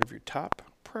be part of your top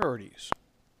priorities.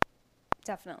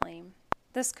 Definitely.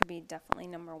 This could be definitely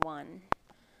number 1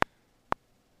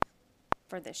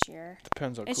 for this year.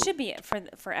 Depends on. It should be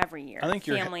for every year. I think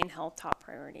your family and health top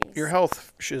priorities. Your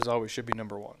health always should be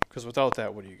number 1, because without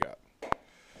that, what do you got?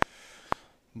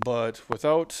 But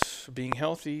without being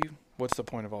healthy, what's the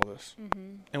point of all this?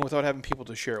 Mm-hmm. And without having people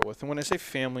to share it with. And when I say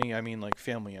family, I mean like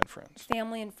family and friends.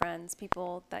 Family and friends,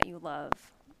 people that you love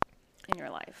in your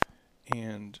life.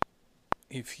 And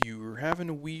if you're having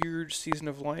a weird season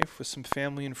of life with some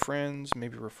family and friends,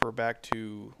 maybe refer back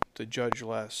to the judge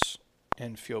less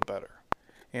and feel better.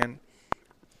 And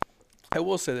I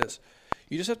will say this,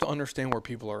 you just have to understand where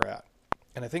people are at.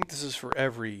 And I think this is for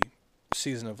every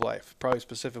season of life, probably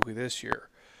specifically this year.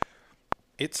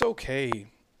 It's okay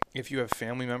if you have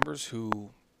family members who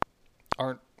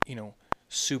aren't,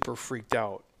 super freaked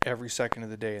out every second of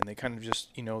the day and they kind of just,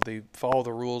 they follow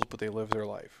the rules, but they live their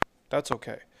life. That's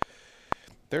okay.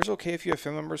 There's okay if you have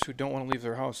family members who don't want to leave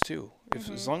their house too.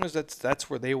 As long as that's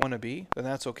where they want to be, then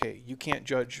that's okay. You can't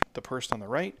judge the person on the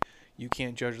right. You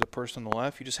can't judge the person on the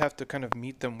left. You just have to kind of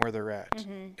meet them where they're at.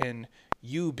 Mm-hmm. And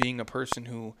you being a person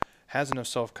who has enough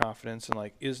self-confidence and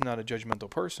like is not a judgmental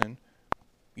person,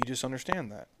 You just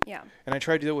understand that. Yeah. And I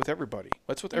try to do it with everybody.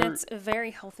 That's with And it's a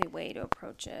very healthy way to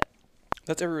approach it.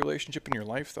 That's every relationship in your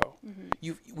life, though.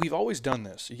 We've always done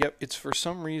this. Yet it's for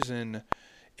some reason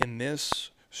in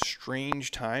this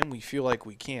strange time we feel like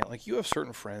we can't. Like, you have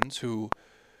certain friends who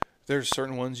there's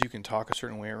certain ones you can talk a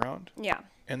certain way around. Yeah.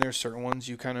 And there's certain ones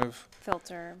you kind of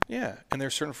filter. Yeah. And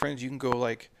there's certain friends you can go,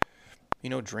 like,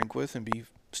 drink with and be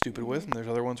stupid with. And there's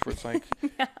other ones where it's like,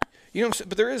 Yeah. you know what I'm saying?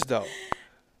 But there is, though.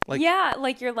 Like, yeah,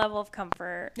 like your level of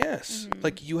comfort. Yes.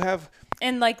 Like, you have.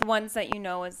 And like ones that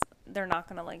is they're not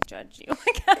going to like judge you,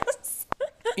 I guess.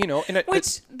 And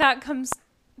which that comes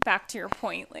back to your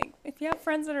point. Like, if you have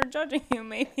friends that are judging you,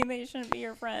 maybe they shouldn't be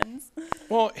your friends.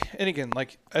 Well, and again,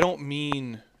 like, I don't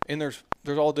mean, and there's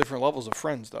all different levels of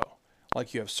friends, though.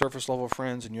 Like, you have surface level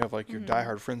friends, and you have like your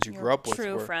diehard friends you grew up with.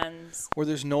 True friends. Where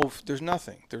there's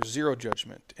nothing. There's zero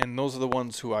judgment. And those are the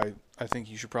ones who I think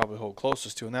you should probably hold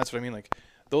closest to. And that's what I mean. Like,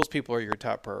 those people are your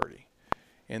top priority.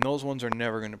 And those ones are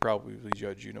never going to probably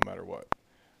judge you no matter what.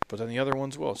 But then the other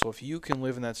ones will. So if you can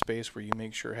live in that space where you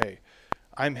make sure, hey,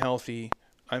 I'm healthy,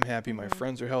 I'm happy, my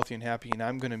friends are healthy and happy, and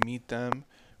I'm going to meet them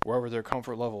wherever their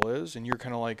comfort level is, and you're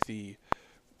kind of like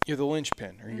you're the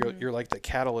linchpin, or you're like the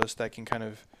catalyst that can kind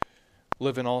of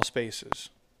live in all spaces.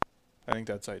 I think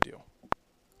that's ideal.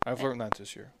 I've learned that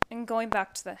this year. And going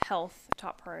back to the health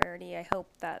top priority, I hope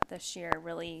that this year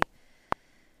really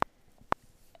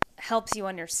helps you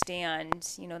understand,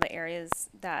 the areas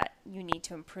that you need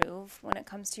to improve when it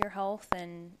comes to your health,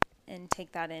 and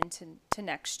take that into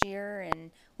next year, and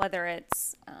whether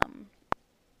it's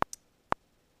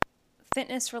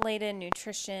fitness related,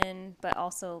 nutrition, but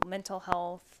also mental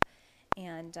health,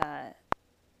 and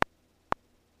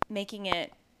making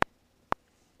it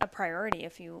a priority.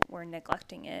 If you were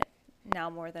neglecting it,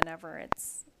 now more than ever,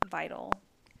 it's vital.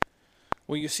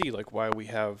 Well, you see, like, why we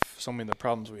have so many of the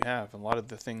problems we have, and a lot of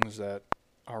the things that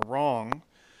are wrong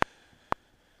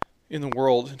in the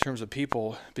world in terms of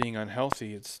people being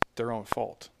unhealthy, it's their own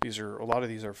fault. A lot of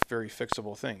these are very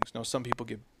fixable things. Now, some people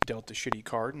get dealt a shitty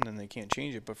card and then they can't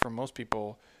change it, but for most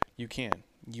people, you can.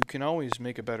 You can always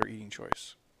make a better eating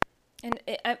choice. And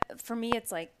for me,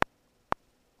 it's like,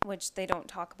 which they don't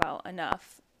talk about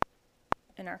enough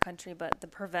in our country, but the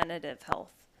preventative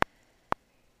health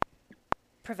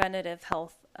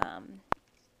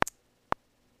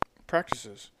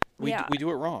practices. We do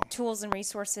it wrong. Tools and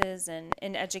resources and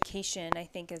education, I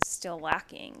think, is still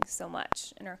lacking so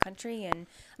much in our country. And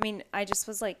I mean, I just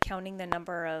was like counting the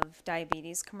number of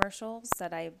diabetes commercials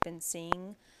that I've been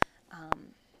seeing,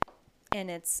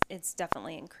 and it's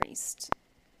definitely increased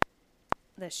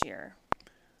this year.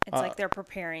 It's like they're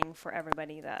preparing for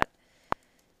everybody that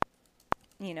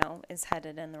is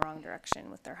headed in the wrong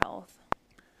direction with their health.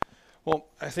 Well,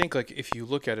 I think, like, if you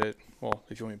look at it,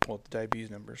 if you want me to pull up the diabetes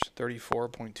numbers,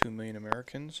 34.2 million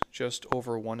Americans, just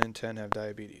over 1 in 10 have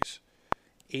diabetes.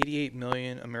 88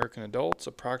 million American adults,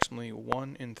 approximately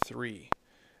 1 in 3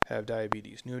 have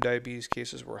diabetes. New diabetes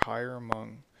cases were higher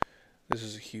among, this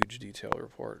is a huge detail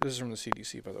report. This is from the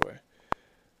CDC, by the way.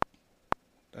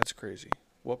 That's crazy.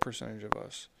 What percentage of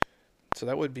us? So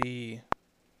that would be,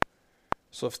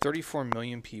 if 34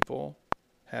 million people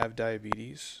have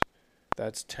diabetes,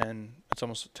 that's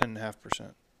almost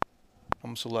 10.5%.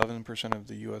 Almost 11% of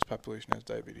the U.S. population has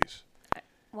diabetes.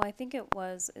 Well, I think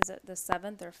is it the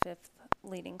 7th or 5th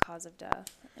leading cause of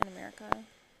death in America?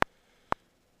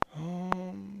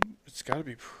 It's got to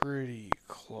be pretty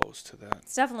close to that.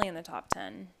 It's definitely in the top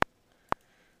 10.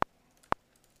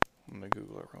 I'm going to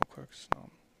Google it real quick. So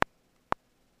I'm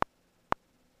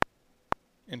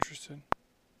interested.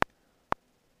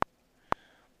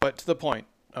 But to the point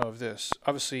of this,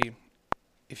 obviously,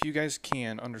 if you guys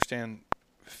can understand,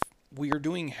 we are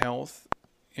doing health,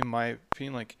 in my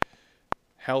opinion, like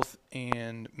health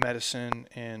and medicine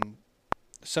and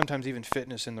sometimes even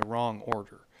fitness in the wrong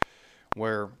order,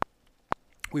 where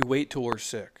we wait till we're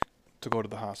sick to go to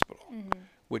the hospital,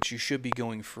 which you should be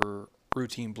going for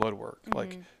routine blood work,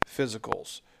 like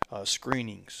physicals,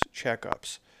 screenings,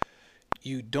 checkups.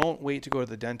 You don't wait to go to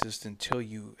the dentist until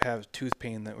you have tooth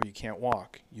pain where you can't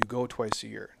walk. You go twice a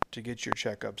year to get your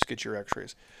checkups, get your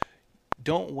x-rays.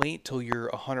 Don't wait till you're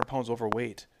 100 pounds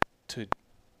overweight to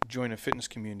join a fitness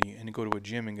community and go to a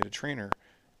gym and get a trainer.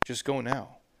 Just go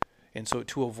now. And so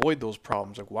to avoid those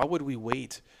problems, like, why would we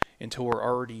wait until we're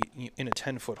already in a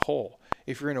 10-foot hole?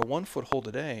 If you're in a 1-foot hole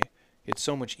today, it's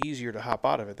so much easier to hop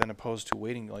out of it than opposed to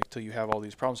waiting like till you have all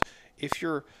these problems. If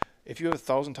you have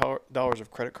 $1,000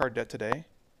 of credit card debt today,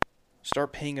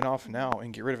 start paying it off now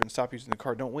and get rid of it and stop using the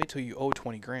card. Don't wait till you owe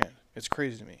 $20,000. It's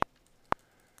crazy to me.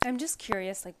 I'm just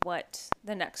curious, like, what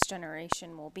the next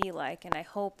generation will be like, and I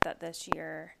hope that this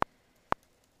year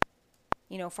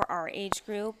for our age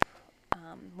group,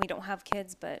 we don't have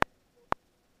kids, but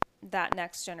that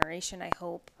next generation, I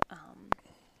hope,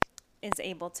 is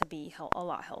able to be a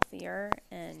lot healthier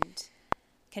and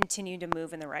continue to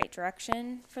move in the right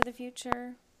direction for the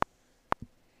future,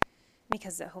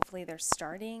 because hopefully they're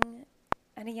starting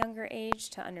at a younger age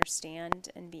to understand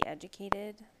and be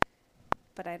educated.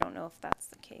 But I don't know if that's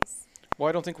the case. Well,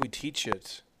 I don't think we teach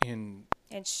it in...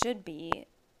 It should be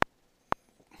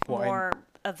more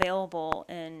available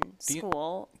in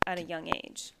school at a young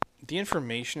age. The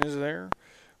information is there,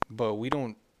 but we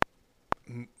don't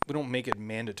make it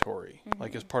mandatory,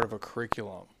 like as part of a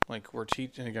curriculum. Like we're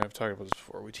teaching, again, I've talked about this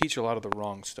before, we teach a lot of the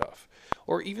wrong stuff.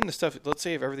 Or even the stuff, let's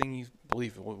say if everything you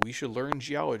believe, well, we should learn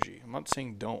geology. I'm not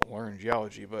saying don't learn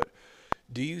geology, but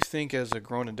do you think as a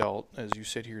grown adult, as you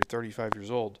sit here 35 years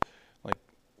old, like,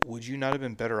 would you not have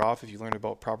been better off if you learned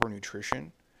about proper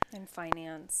nutrition? And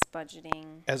finance,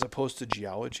 budgeting. As opposed to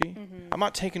geology? I'm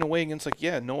not taking away against, like,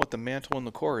 know what the mantle and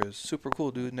the core is. Super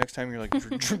cool, dude. Next time you're, like,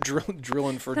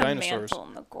 drilling for the dinosaurs. The mantle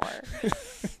and the core.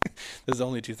 There's the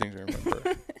only two things I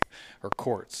remember. Or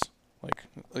quartz. Like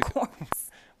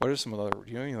Quartz. What are some other, do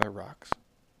you know any other rocks?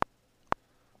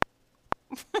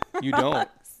 You don't?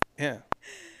 Yeah.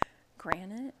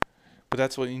 Granite. But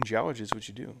that's what, in geology, is what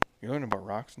you do. You learn about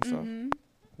rocks and stuff.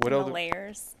 What else? The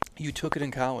layers. You took it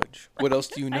in college. What else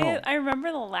do you know? I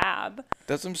remember the lab.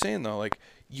 That's what I'm saying, though. Like,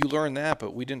 you learn that,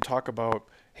 but we didn't talk about,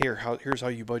 here's how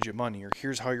you budget money, or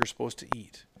here's how you're supposed to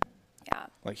eat. Yeah.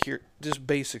 Like, just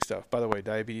basic stuff. By the way,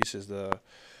 diabetes is the,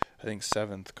 I think,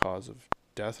 7th cause of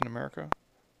death in America.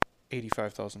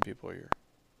 85,000 people a year.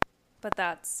 But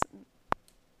that's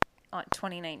on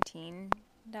 2019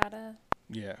 data.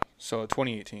 Yeah. So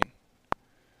 2018.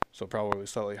 So probably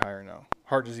slightly higher now.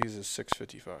 Heart disease is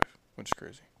 655, which is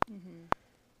crazy.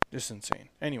 Just insane.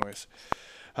 Anyways,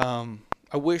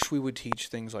 I wish we would teach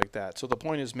things like that. So the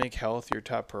point is, make health your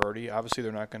top priority. Obviously,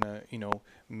 they're not going to,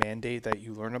 mandate that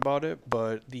you learn about it,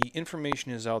 but the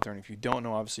information is out there. And if you don't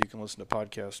know, obviously, you can listen to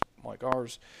podcasts like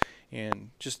ours and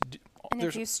just... And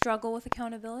if you struggle with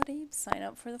accountability, sign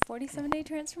up for the 47-day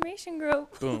transformation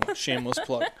group. Boom, shameless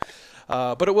plug.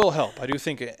 But it will help. I do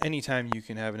think anytime you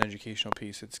can have an educational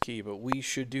piece, it's key. But we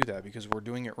should do that because we're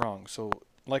doing it wrong. So,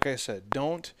 like I said,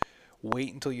 don't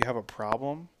wait until you have a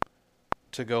problem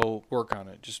to go work on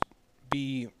it. Just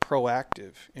be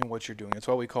proactive in what you're doing. That's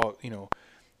why we call it,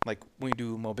 like when we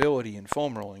do mobility and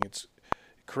foam rolling, it's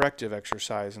corrective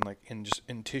exercise and just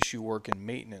in tissue work and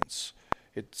maintenance.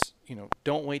 It's,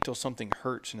 don't wait till something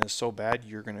hurts and is so bad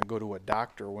you're going to go to a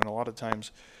doctor, when a lot of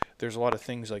times there's a lot of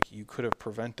things like you could have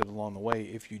prevented along the way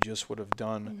if you just would have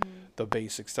done the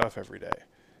basic stuff every day.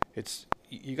 It's,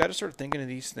 you got to start thinking of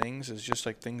these things as just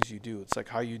like things you do. It's like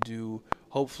how you do,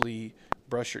 hopefully,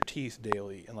 brush your teeth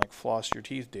daily and like floss your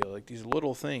teeth daily. Like these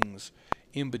little things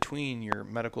in between your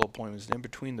medical appointments, in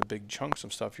between the big chunks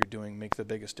of stuff you're doing, make the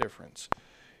biggest difference.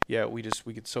 Yeah, we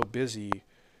get so busy,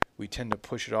 we tend to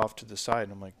push it off to the side.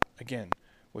 And I'm like, again,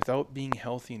 without being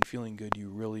healthy and feeling good, you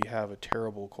really have a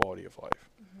terrible quality of life.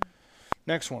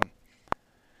 Next one.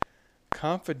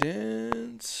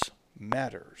 Confidence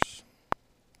matters.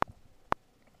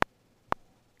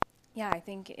 Yeah, I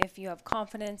think if you have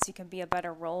confidence, you can be a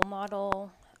better role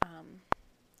model.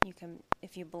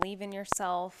 If you believe in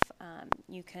yourself,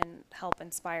 you can help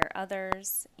inspire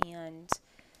others, and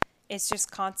it's just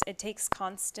it takes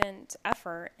constant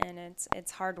effort, and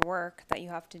it's hard work that you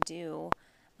have to do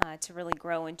to really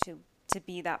grow into to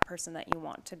be that person that you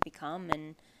want to become.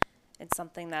 And it's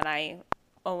something that I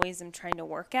always am trying to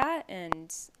work at,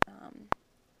 and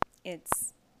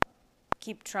it's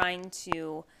keep trying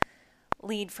to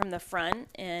lead from the front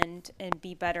and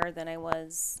be better than I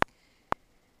was,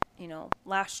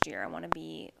 last year. I want to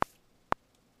be,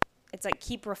 it's like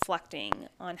keep reflecting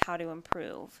on how to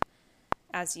improve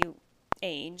as you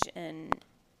age, and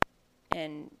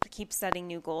keep setting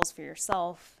new goals for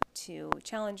yourself to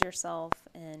challenge yourself,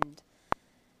 and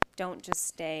don't just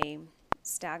stay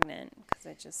stagnant,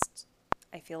 because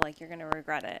I feel like you're going to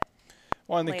regret it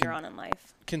later on in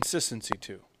life. Consistency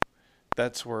too.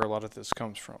 That's where a lot of this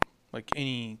comes from. Like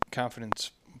any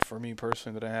confidence for me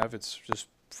personally that I have, it's just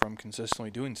from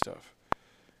consistently doing stuff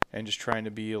and just trying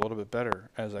to be a little bit better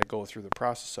as I go through the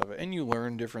process of it. And you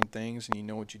learn different things, and you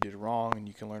know what you did wrong, and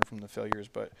you can learn from the failures.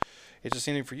 But it's the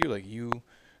same thing for you. Like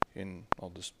and I'll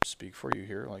just speak for you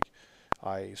here. Like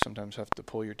I sometimes have to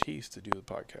pull your teeth to do the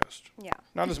podcast. Yeah.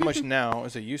 Not as much now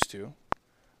as I used to,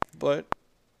 but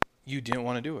you didn't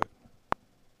want to do it.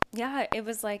 Yeah, it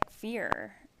was like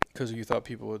fear. Because you thought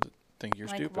people would think you're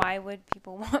stupid. Why would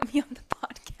people want me on the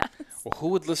podcast? Well, who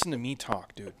would listen to me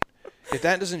talk, dude? If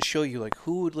that doesn't show you, like,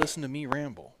 who would listen to me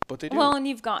ramble? but they do. Well, and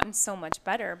you've gotten so much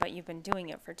better, but you've been doing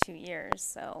it for 2 years,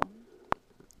 so.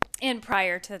 And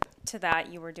prior to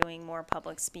that, you were doing more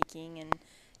public speaking and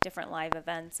different live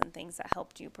events and things that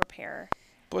helped you prepare.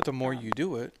 But the more you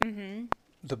do it,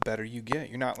 the better you get.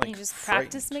 You're not like you just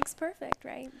frightened. practice makes perfect,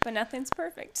 right? But nothing's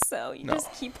perfect, so you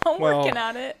just keep on working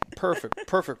at it.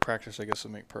 Perfect practice, I guess,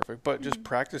 will make perfect. But just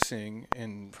practicing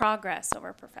and progress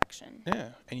over perfection. Yeah,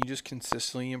 and you just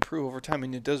consistently improve over time,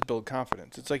 and it does build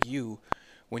confidence. It's like you,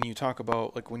 when you talk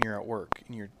about, like when you're at work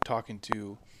and you're talking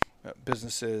to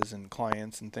businesses and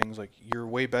clients and things, like you're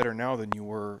way better now than you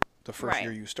were the first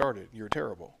year you started. You're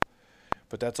terrible.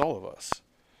 But that's all of us.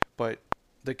 But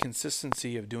the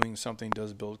consistency of doing something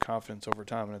does build confidence over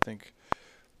time, and I think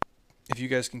if you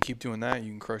guys can keep doing that,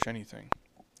 you can crush anything.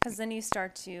 Because then you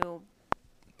start to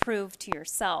prove to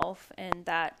yourself, and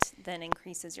that then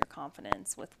increases your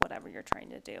confidence with whatever you're trying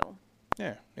to do.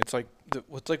 Yeah, it's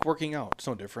like working out. It's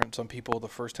no different. Some people, the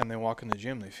first time they walk in the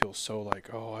gym, they feel so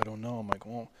like, oh, I don't know. I'm like,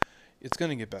 well, it's going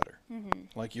to get better.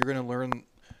 Like, you're going to learn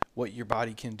what your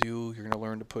body can do. You're going to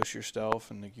learn to push yourself,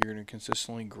 and like, you're going to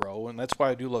consistently grow. And that's why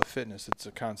I do love fitness. It's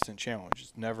a constant challenge.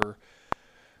 It's never,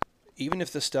 even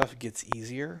if the stuff gets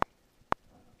easier,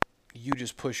 you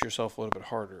just push yourself a little bit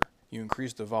harder. You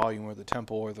increase the volume or the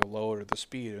tempo or the load or the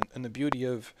speed. And the beauty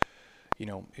of, you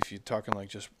know, if you're talking like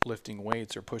just lifting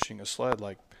weights or pushing a sled,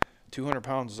 like 200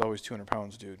 pounds is always 200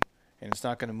 pounds, dude. And it's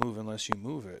not going to move unless you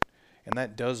move it. And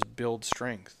that does build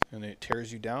strength, and it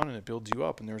tears you down and it builds you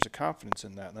up. And there's a confidence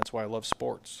in that. And that's why I love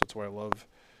sports. That's why I love,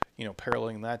 you know,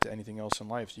 paralleling that to anything else in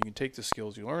life. So you can take the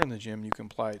skills you learn in the gym, you can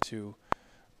apply it to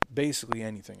basically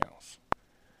anything else.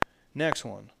 Next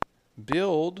one,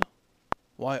 build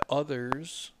why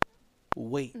others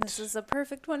wait. This is a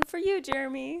perfect one for you,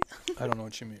 Jeremy. I don't know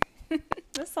what you mean.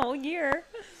 This whole year.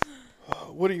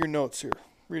 What are your notes here?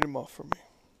 Read them off for me.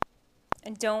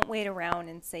 And don't wait around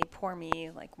and say, poor me,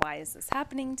 like, why is this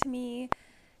happening to me?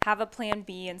 Have a plan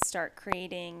B and start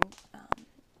creating.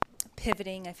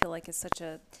 Pivoting, I feel like, is such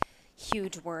a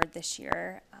huge word this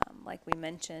year, like we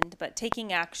mentioned. But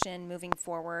taking action, moving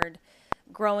forward,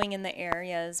 growing in the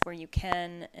areas where you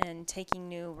can, and taking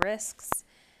new risks,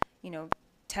 you know,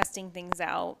 testing things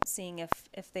out, seeing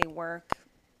if they work.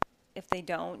 If they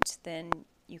don't, then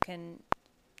you can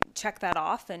check that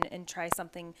off and try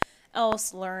something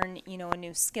else, learn, you know, a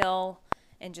new skill,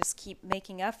 and just keep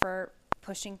making effort,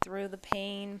 pushing through the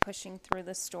pain, pushing through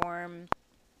the storm.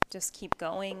 Just keep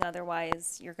going.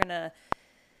 Otherwise, you're gonna,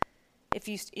 if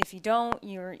you don't,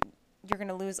 you're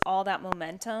gonna lose all that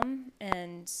momentum.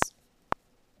 And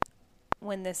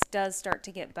when this does start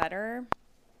to get better,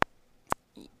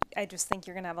 I just think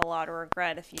you're gonna have a lot of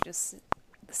regret if you just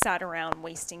sat around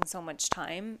wasting so much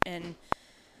time. And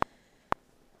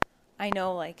I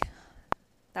know, like,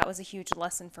 that was a huge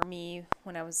lesson for me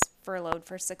when I was furloughed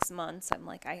for 6 months. I'm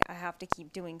like, I have to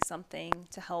keep doing something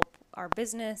to help our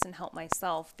business and help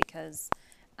myself, because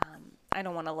I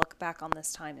don't want to look back on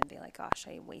this time and be like, gosh,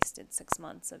 I wasted 6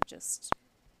 months of just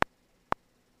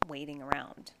waiting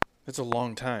around. It's a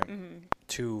long time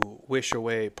to wish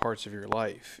away parts of your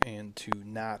life and to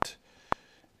not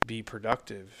be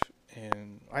productive.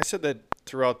 And I said that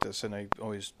throughout this, and I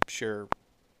always share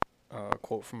a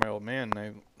quote from my old man, and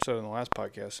I said it in the last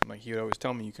podcast. I'm like, he would always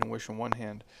tell me, you can wish in one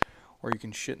hand or you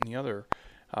can shit in the other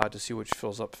to see which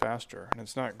fills up faster. And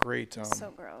it's not great.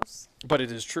 So gross. But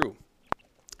it is true.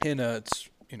 And it's,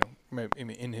 you know,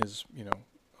 in his, you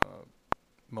know,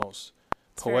 most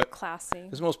classy.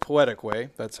 His most poetic way.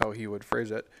 That's how he would phrase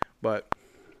it. But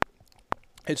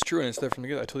it's true, and it's there from the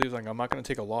beginning. I told you, like, I'm not going to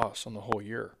take a loss on the whole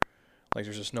year. Like,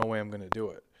 there's just no way I'm going to do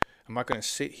it. I'm not going to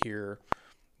sit here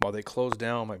while they close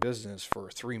down my business for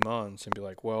 3 months and be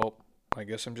like, well, I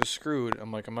guess I'm just screwed.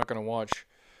 I'm like, I'm not going to watch,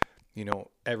 you know,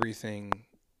 everything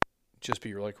just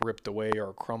be like ripped away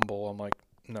or crumble. I'm like,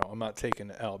 no, I'm not taking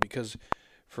the L, because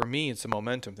for me, it's a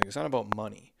momentum thing. It's not about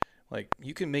money. Like,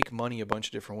 you can make money a bunch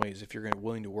of different ways if you're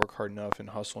willing to work hard enough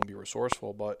and hustle and be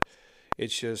resourceful, but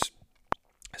it's just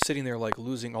sitting there like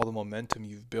losing all the momentum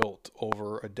you've built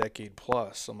over a decade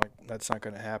plus. I'm like, that's not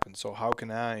going to happen. So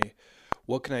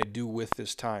what can I do with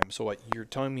this time? So what you're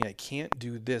telling me I can't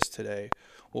do this today.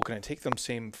 Well, can I take them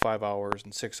same 5 hours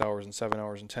and 6 hours and 7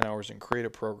 hours and 10 hours and create a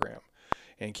program?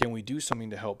 And can we do something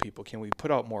to help people? Can we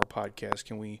put out more podcasts?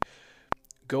 Can we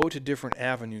go to different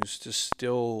avenues to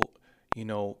still, you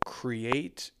know,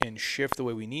 create and shift the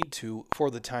way we need to for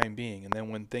the time being? And then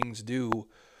when things do,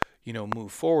 you know,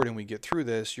 move forward and we get through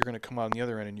this, you're going to come out on the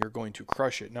other end and you're going to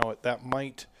crush it. Now, that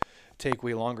might take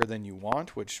way longer than you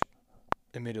want, which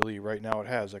admittedly right now it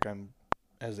has. Like,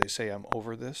 as they say, I'm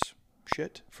over this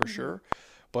shit for sure,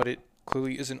 but it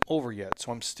clearly isn't over yet.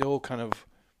 So I'm still kind of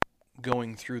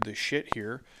going through the shit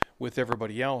here with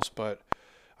everybody else, but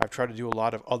I've tried to do a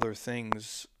lot of other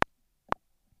things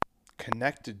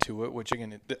connected to it, which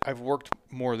again, I've worked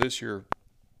more this year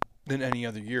than any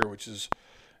other year, which is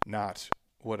not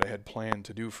what I had planned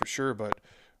to do for sure. But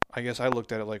I guess I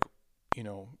looked at it like,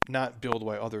 not build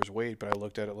while others wait, but I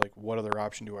looked at it like, what other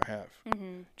option do I have?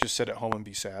 Mm-hmm. Just sit at home and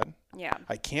be sad? Yeah.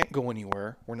 I can't go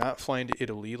anywhere. We're not flying to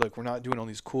Italy. Like, we're not doing all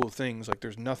these cool things. Like,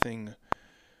 there's nothing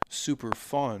super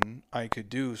fun I could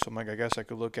do. So I'm like, I guess I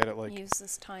could look at it like, use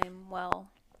this time well.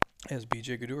 as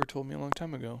BJ Gaddour told me a long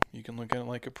time ago, you can look at it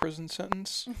like a prison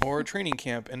sentence or a training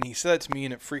camp. And he said that to me,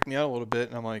 and it freaked me out a little bit.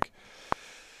 And I'm like,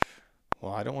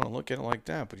 well, I don't want to look at it like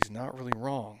that, but he's not really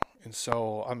wrong. And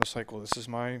so I'm just like, well, this is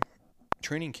my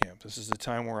training camp. This is the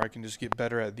time where I can just get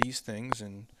better at these things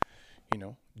and,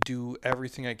 do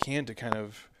everything I can to kind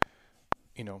of,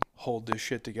 hold this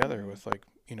shit together with like,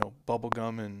 bubble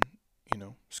gum and,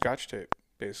 Scotch tape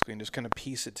basically, and just kind of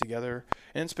piece it together.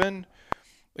 And it's been,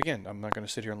 again, I'm not going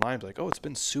to sit here and lie and be like, oh, it's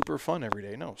been super fun every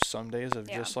day. No, some days have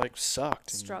just like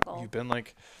sucked. Struggle. And you've been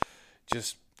like,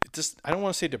 I don't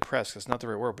want to say depressed, 'cause that's not the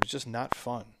right word, but it's just not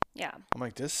fun. Yeah. I'm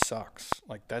like, this sucks.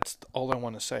 Like, that's all I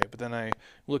want to say. But then I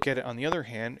look at it on the other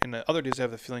hand, and the other days I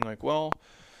have the feeling like, well,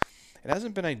 it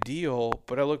hasn't been ideal,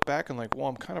 but I look back and like, well,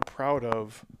 I'm kind of proud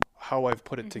of how I've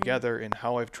put it together and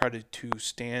how I've tried to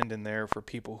stand in there for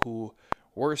people who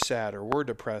were sad or were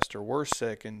depressed or were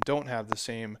sick and don't have the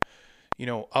same,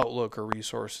 outlook or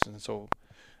resources. And so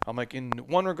I'm like, in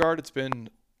one regard, it's been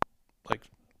like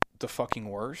the fucking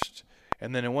worst.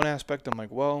 And then in one aspect, I'm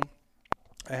like, well,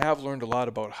 I have learned a lot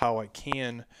about how I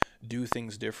can do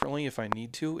things differently if I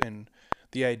need to. And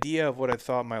the idea of what I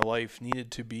thought my life needed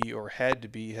to be or had to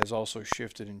be has also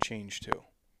shifted and changed too,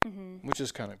 which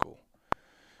is kind of cool.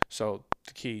 So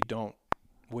the key, don't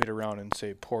wait around and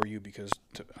say, poor you, because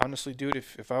honestly, dude,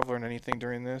 if I've learned anything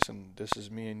during this, and this is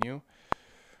me and you,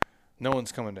 no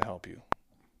one's coming to help you.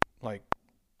 Like,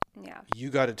 yeah, you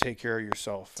got to take care of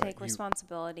yourself. Take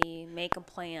responsibility, make a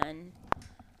plan.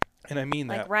 And I mean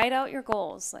that. Like, write out your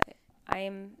goals. Like,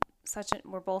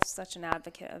 we're both such an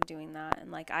advocate of doing that.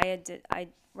 And like, I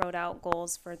wrote out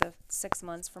goals for the 6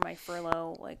 months for my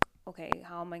furlough. Like, okay,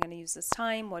 how am I going to use this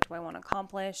time? What do I want to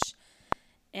accomplish?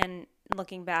 And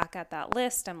looking back at that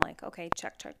list, I'm like, okay,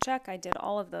 check, check, check. I did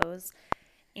all of those.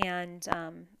 And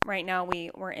right now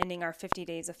we're ending our 50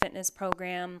 days of fitness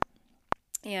program.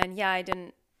 And yeah,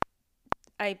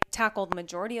 I tackled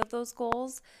majority of those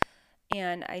goals.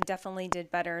 And I definitely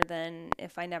did better than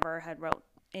if I never had wrote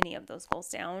any of those goals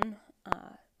down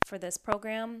for this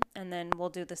program. And then we'll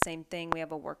do the same thing. We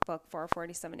have a workbook for our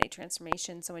 47-day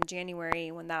transformation. So in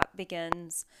January, when that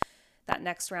begins, that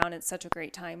next round, it's such a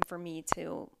great time for me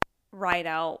to write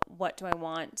out what do I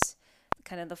want,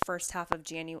 kind of the first half of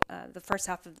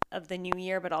of the new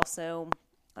year, but also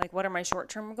like what are my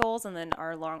short-term goals and then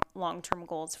our long-term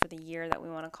goals for the year that we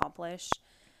want to accomplish.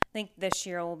 I think this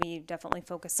year will be definitely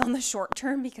focused on the short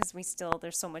term because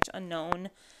there's so much unknown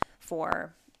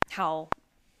for how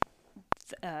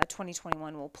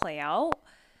 2021 will play out.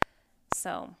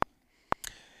 So,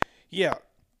 yeah,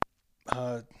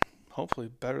 hopefully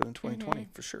better than 2020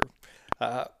 for sure.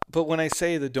 But when I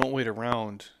say that don't wait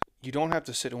around, you don't have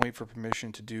to sit and wait for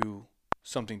permission to do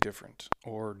something different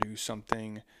or do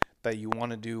something that you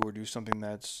want to do or do something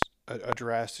that's a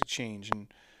drastic change.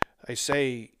 And I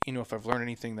say, if I've learned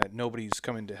anything that nobody's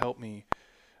coming to help me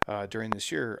during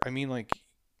this year, I mean, like,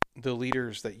 the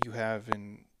leaders that you have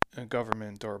in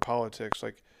government or politics,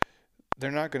 like, they're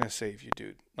not going to save you,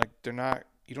 dude. Like,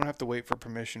 you don't have to wait for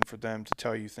permission for them to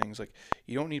tell you things. Like,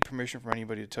 you don't need permission from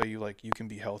anybody to tell you, like, you can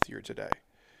be healthier today.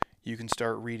 You can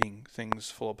start reading things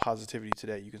full of positivity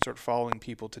today. You can start following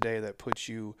people today that put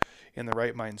you in the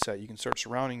right mindset. You can start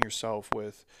surrounding yourself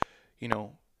with,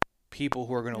 people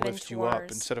who are going to lift you up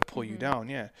instead of pull you down.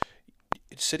 Yeah.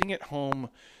 It's sitting at home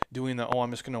doing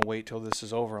I'm just going to wait till this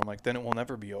is over. I'm like, then it will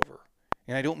never be over.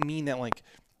 And I don't mean that like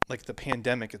the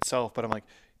pandemic itself, but I'm like,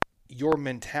 your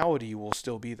mentality will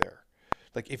still be there.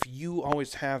 Like, if you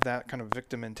always have that kind of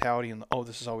victim mentality and,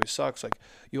 this is always sucks, like,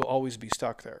 you'll always be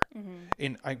stuck there.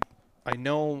 And I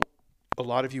know a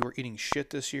lot of you are eating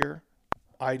shit this year.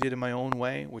 I did in my own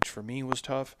way, which for me was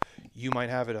tough. You might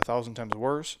have it 1,000 times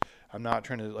worse. I'm not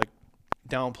trying to, like,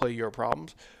 downplay your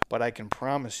problems, but I can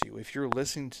promise you, if you're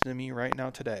listening to me right now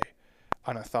today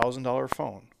on a $1,000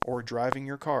 phone or driving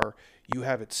your car, you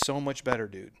have it so much better,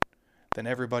 dude, than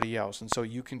everybody else. And so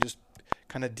you can just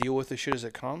kind of deal with the shit as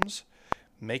it comes,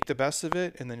 make the best of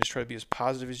it, and then just try to be as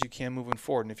positive as you can moving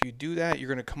forward. And if you do that, you're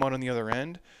going to come out on the other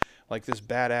end like this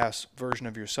badass version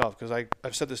of yourself. Because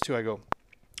I've said this too. I go,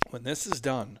 when this is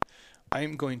done,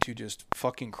 I'm going to just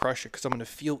fucking crush it because I'm going to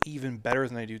feel even better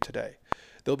than I do today.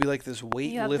 There'll be like this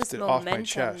weight lifted off my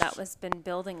chest. That was been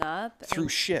building up through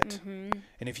shit. And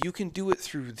if you can do it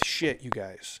through the shit, you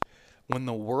guys, when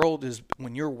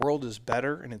your world is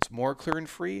better and it's more clear and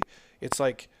free, it's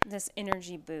like this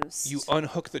energy boost. You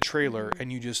unhook the trailer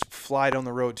and you just fly down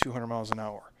the road 200 miles an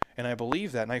hour. And I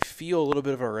believe that, and I feel a little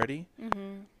bit of it already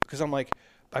because I'm like,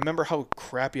 I remember how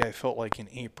crappy I felt like in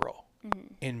April,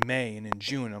 in May, and in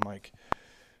June. I'm like,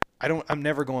 I'm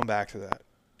never going back to that.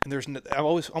 And I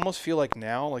always almost feel like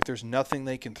now, like there's nothing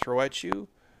they can throw at you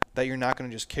that you're not going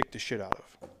to just kick the shit out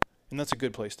of. And that's a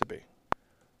good place to be.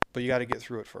 But you got to get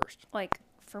through it first. Like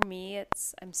for me,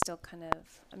 I'm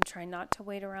trying not to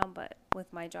wait around, but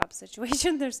with my job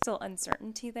situation, there's still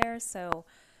uncertainty there. So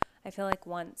I feel like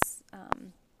once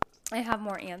I have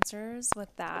more answers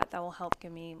with that will help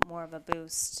give me more of a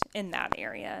boost in that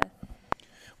area.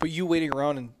 But you waiting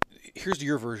around, and here's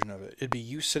your version of it. It'd be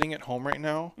you sitting at home right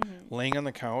now, laying on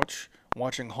the couch,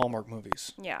 watching Hallmark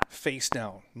movies. Yeah. Face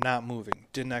down, not moving.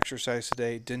 Didn't exercise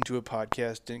today, didn't do a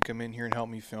podcast, didn't come in here and help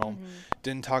me film,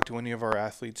 didn't talk to any of our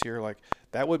athletes here. Like,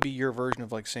 that would be your version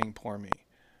of like saying poor me.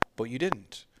 But you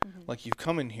didn't. Like, you've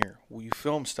come in here, you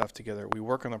film stuff together, we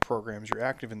work on the programs, you're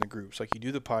active in the groups, like you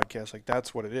do the podcast, like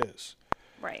that's what it is.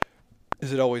 Right.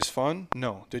 Is it always fun?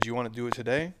 No. Did you want to do it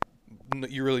today? No,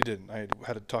 you really didn't. I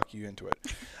had to talk you into it.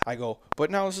 I go, but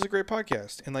now this is a great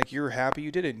podcast, and like you're happy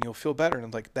you did it, and you'll feel better.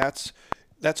 And like that's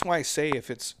why I say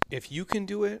if you can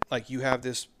do it, like you have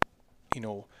this,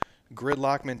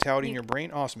 gridlock mentality in your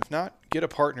brain, awesome. If not, get a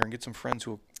partner and get some friends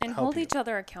who will and help hold you. Each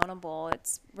other accountable.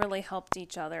 It's really helped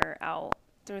each other out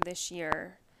through this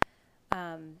year,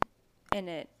 and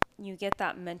you get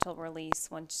that mental release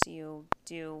once you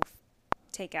do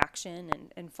take action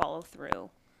and follow through.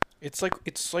 It's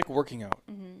like working out.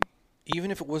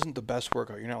 Even if it wasn't the best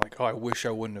workout, you're not like, oh, I wish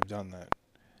I wouldn't have done that.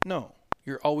 No,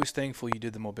 you're always thankful you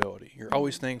did the mobility. You're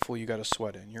always thankful you got a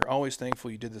sweat in. You're always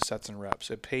thankful you did the sets and reps.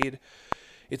 It paid.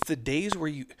 It's the days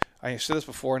where I said this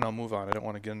before and I'll move on. I don't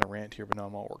want to get in a rant here, but now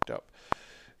I'm all worked up.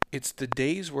 It's the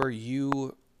days where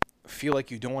you feel like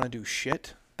you don't want to do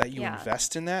shit, that you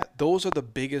invest in that. Those are the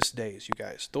biggest days, you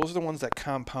guys. Those are the ones that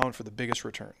compound for the biggest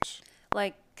returns.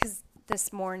 Like, because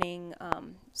this morning,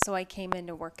 so I came in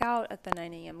to work out at the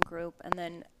 9 a.m. group, and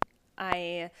then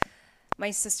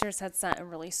my sisters had sent a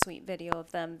really sweet video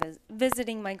of them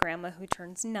visiting my grandma who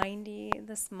turns 90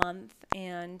 this month,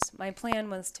 and my plan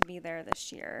was to be there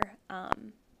this year.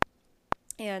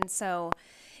 And so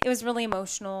it was really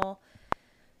emotional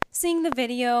seeing the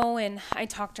video, and I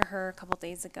talked to her a couple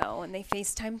days ago, and they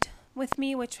FaceTimed with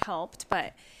me, which helped,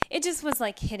 but it just was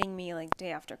like hitting me like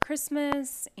day after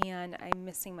Christmas, and I'm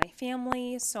missing my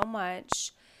family so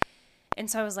much. And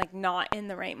so I was like not in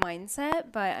the right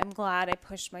mindset, but I'm glad I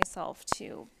pushed myself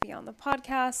to be on the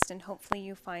podcast, and hopefully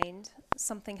you find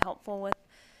something helpful with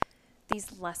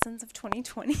these lessons of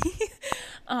 2020.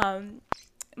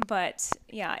 But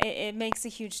yeah, it makes a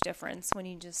huge difference when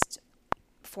you just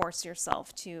force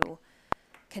yourself to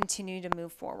continue to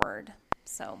move forward.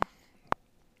 So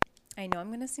I know I'm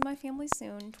going to see my family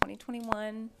soon,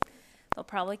 2021. They'll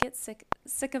probably get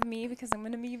sick of me because I'm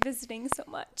going to be visiting so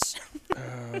much.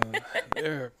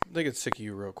 They get sick of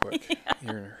you real quick.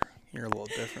 Yeah. You're a little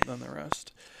different than the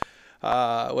rest.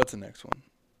 What's the next one?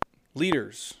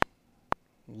 Leaders.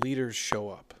 Leaders show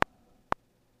up.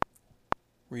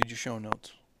 Read your show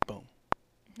notes. Boom.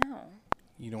 No.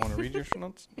 You don't want to read your show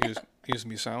notes? You just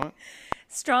be silent?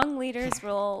 Strong leaders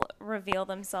will reveal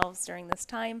themselves during this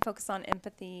time. Focus on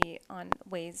empathy, on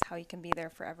ways how you can be there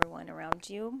for everyone around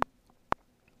you.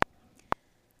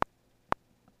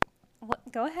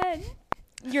 Go ahead.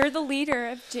 You're the leader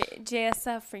of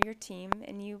JSF for your team,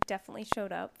 and you definitely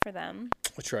showed up for them.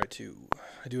 I try to.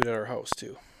 I do it at our house,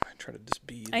 too. I try to just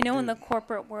be I know in the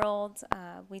corporate world,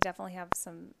 we definitely have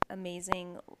some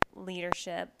amazing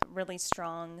leadership, really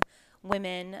strong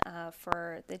women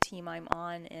for the team I'm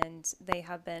on, and they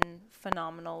have been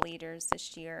phenomenal leaders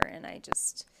this year, and I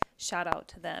just shout out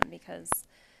to them because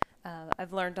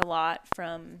I've learned a lot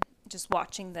from just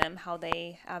watching them, how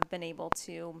they have been able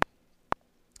to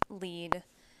lead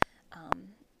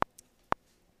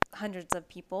hundreds of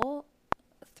people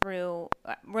through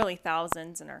really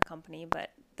thousands in our company,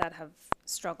 but that have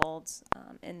struggled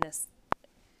in this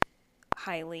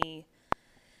highly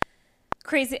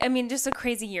crazy, just a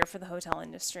crazy year for the hotel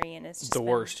industry, and it's just the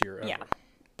worst year ever, yeah,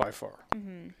 by far.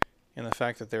 Mm-hmm. And the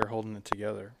fact that they're holding it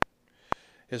together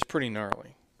is pretty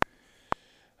gnarly.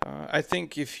 I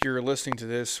think if you're listening to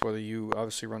this, whether you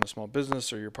obviously run a small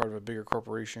business or you're part of a bigger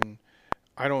corporation,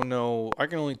 I don't know. I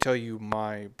can only tell you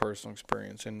my personal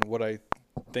experience and what I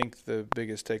think the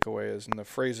biggest takeaway is, and the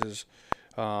phrases,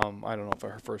 I don't know if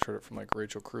I first heard it from like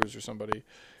Rachel Cruz or somebody,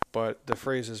 but the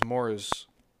phrase is more is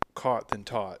caught than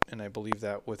taught. And I believe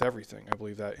that with everything. I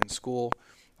believe that in school.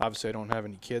 Obviously, I don't have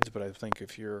any kids, but I think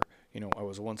if you're, I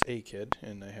was once a kid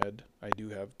and I do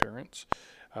have parents.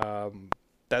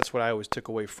 That's what I always took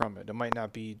away from it. It might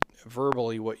not be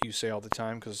verbally what you say all the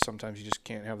time, because sometimes you just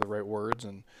can't have the right words,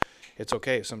 and it's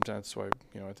okay. Sometimes that's why,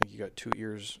 I think you got 2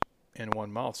 ears and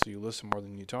 1 mouth, so you listen more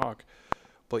than you talk.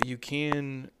 But you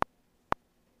can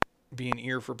be an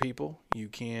ear for people. You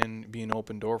can be an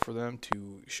open door for them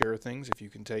to share things if you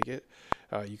can take it.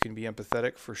 You can be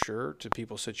empathetic for sure to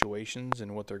people's situations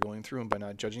and what they're going through, and by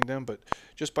not judging them, but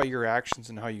just by your actions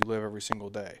and how you live every single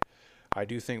day. I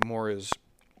do think more is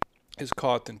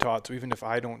caught than taught. So even if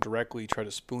I don't directly try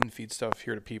to spoon feed stuff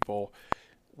here to people,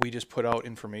 we just put out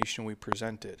information, we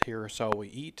present it. Here's how we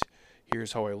eat.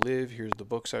 Here's how I live. Here's the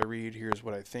books I read. Here's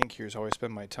what I think. Here's how I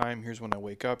spend my time. Here's when I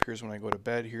wake up. Here's when I go to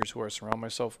bed. Here's who I surround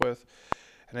myself with.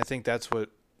 And I think that's what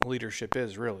leadership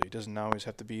is, really. It doesn't always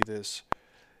have to be this,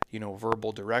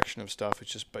 verbal direction of stuff.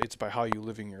 It's by how you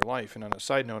living your life. And on a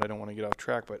side note, I don't want to get off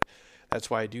track, but that's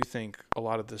why I do think a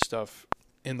lot of this stuff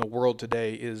in the world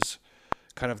today is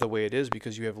kind of the way it is,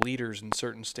 because you have leaders in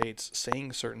certain states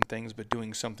saying certain things but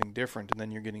doing something different, and then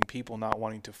you're getting people not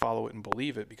wanting to follow it and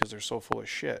believe it because they're so full of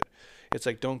shit. It's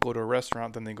like, don't go to a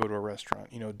restaurant, then they go to a restaurant.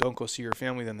 Don't go see your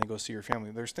family, then they go see your family.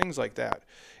 There's things like that.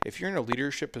 If you're in a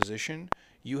leadership position,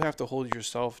 you have to hold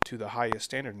yourself to the highest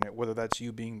standard in it, whether that's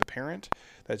you being the parent,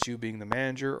 that's you being the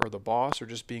manager or the boss, or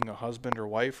just being a husband or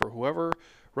wife or whoever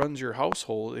runs your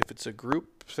household. If it's a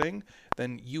group thing,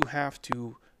 then you have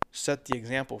to set the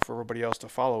example for everybody else to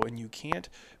follow, and you can't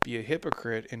be a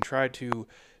hypocrite and try to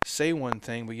say one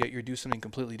thing but yet you do something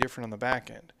completely different on the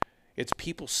back end. It's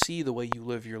people see the way you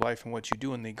live your life and what you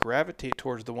do, and they gravitate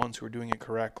towards the ones who are doing it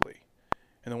correctly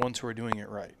and the ones who are doing it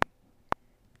right,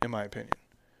 in my opinion.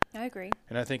 I agree.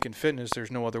 And I think in fitness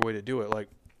there's no other way to do it. Like,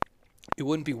 it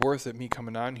wouldn't be worth it me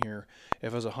coming on here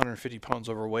if I was 150 pounds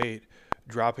overweight,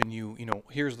 dropping you,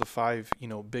 here's the 5,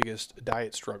 biggest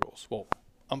diet struggles. Well,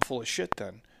 I'm full of shit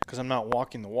then, because I'm not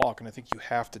walking the walk, and I think you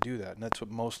have to do that, and that's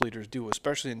what most leaders do,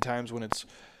 especially in times when it's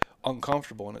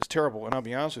uncomfortable and it's terrible. And I'll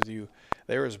be honest with you,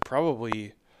 there is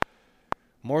probably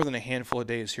more than a handful of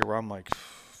days here where I'm like,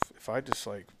 if I just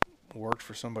worked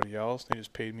for somebody else, they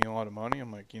just paid me a lot of money,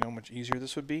 I'm like, how much easier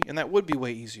this would be? And that would be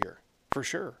way easier, for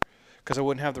sure, because I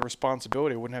wouldn't have the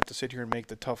responsibility. I wouldn't have to sit here and make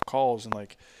the tough calls and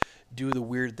do the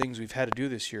weird things we've had to do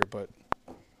this year. But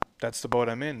that's the boat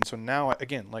I'm in. So now,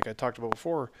 again, like I talked about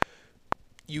before,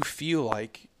 you feel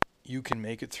like you can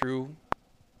make it through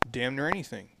damn near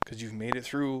anything because you've made it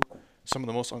through some of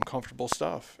the most uncomfortable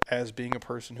stuff as being a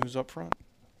person who's up front.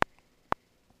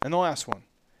 And the last one,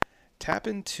 tap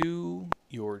into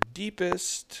your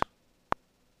deepest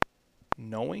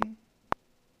knowing.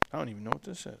 I don't even know what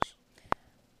this is.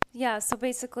 Yeah, so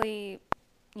basically,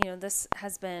 this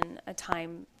has been a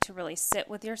time to really sit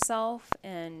with yourself,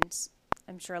 and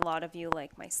I'm sure a lot of you,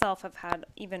 like myself, have had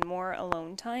even more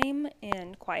alone time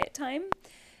and quiet time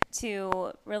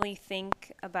to really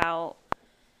think about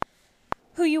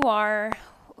who you are,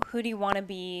 who do you want to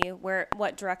be,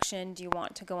 what direction do you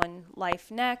want to go in life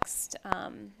next.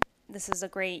 This is a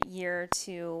great year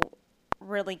to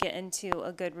really get into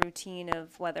a good routine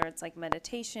of whether it's like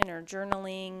meditation or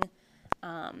journaling,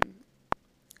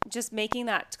 just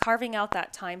carving out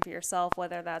that time for yourself,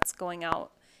 whether that's going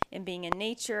out and being in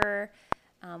nature,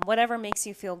 whatever makes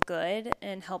you feel good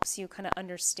and helps you kind of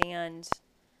understand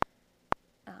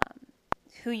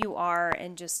who you are,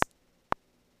 and just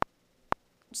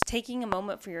taking a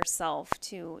moment for yourself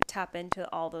to tap into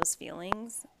all those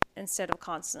feelings instead of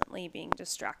constantly being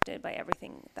distracted by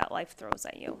everything that life throws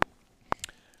at you.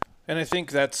 And I think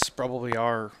that's probably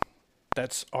our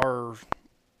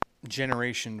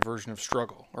generation version of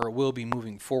struggle, or it will be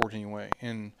moving forward anyway.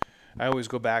 And I always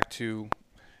go back to,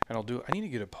 and I need to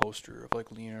get a poster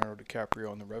of Leonardo DiCaprio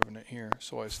on The Revenant here,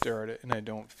 so I stare at it and I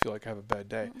don't feel like I have a bad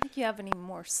day. I don't think you have any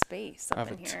more space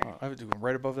up in here. I have it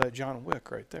right above that John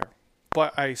Wick right there.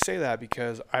 But I say that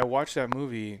because I watched that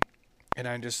movie, and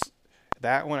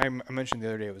that one I mentioned the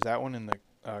other day, was that one in the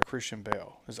Christian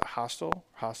Bale. Is it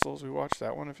Hostels? We watched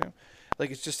that one of him.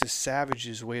 It's just a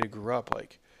savage's way to grow up.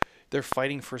 They're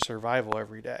fighting for survival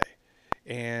every day.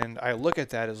 And I look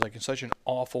at that as it's such an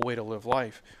awful way to live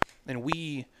life. And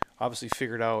we obviously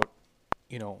figured out,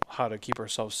 how to keep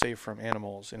ourselves safe from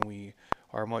animals, and we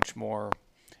are much more,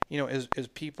 as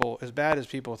people, as bad as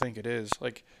people think it is,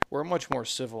 we're much more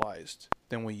civilized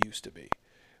than we used to be.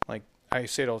 I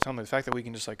say it all the time. The fact that we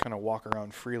can just like kind of walk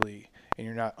around freely and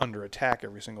you're not under attack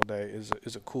every single day is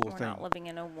a cool thing. We're not living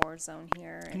in a war zone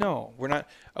here. No, we're not.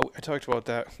 I talked about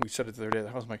that. We said it the other day.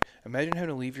 I was like, imagine having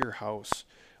to leave your house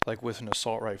like with an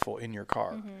assault rifle in your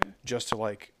car just to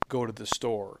like go to the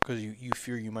store because you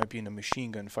fear you might be in a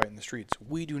machine gun fight in the streets.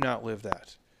 We do not live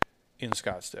that in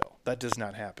Scottsdale. That does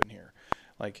not happen here.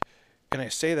 Like, and I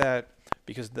say that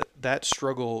because that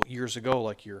struggle years ago,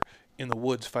 like you're in the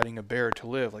woods fighting a bear to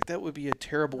live, like that would be a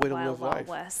terrible way to live life.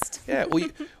 West. Yeah, well,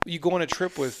 you go on a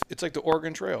trip with, it's like the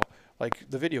Oregon Trail, like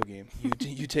the video game.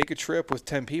 You take a trip with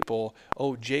 10 people.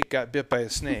 Oh, Jake got bit by a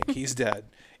snake. He's dead.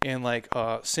 And like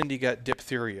Cindy got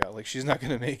diphtheria. Like she's not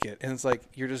going to make it. And it's like,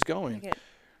 you're just going. You get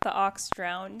the ox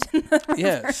drowned.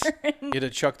 Yes. You had to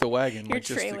chuck the wagon. Your like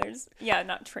trailers. Yeah,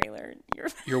 not trailer.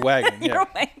 Your wagon. Yeah. Your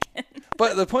wagon.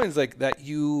 But the point is like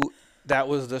that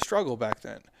was the struggle back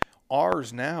then.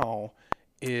 Ours now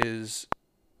is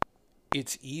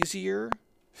it's easier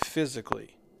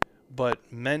physically,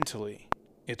 but mentally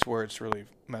it's where it's really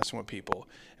messing with people.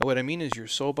 And what I mean is you're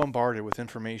so bombarded with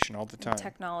information all the time.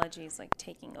 Technology is like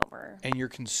taking over. And you're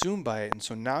consumed by it. And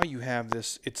so now you have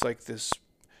this, it's like this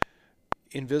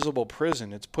invisible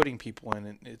prison it's putting people in.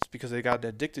 And it's because they got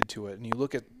addicted to it. And you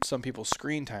look at some people's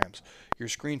screen times. Your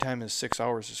screen time is 6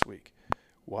 hours this week.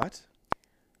 What?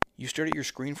 You stared at your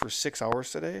screen for 6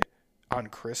 hours today? On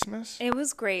Christmas? It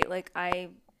was great. Like I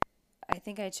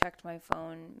think I checked my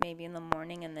phone maybe in the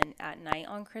morning and then at night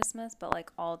on Christmas, but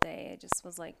like all day I just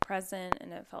was like present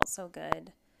and it felt so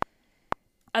good.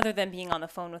 Other than being on the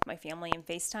phone with my family and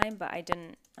FaceTime, but I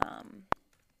didn't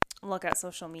look at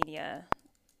social media,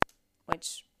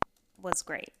 which was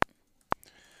great.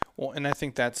 Well, and I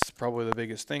think that's probably the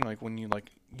biggest thing. Like when you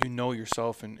know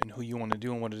yourself and who you want to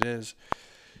do and what it is.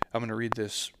 I'm going to read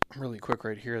this really quick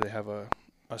right here. They have a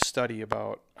study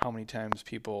about how many times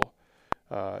people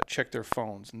check their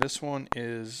phones. And this one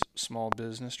is small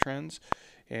business trends.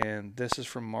 And this is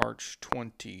from March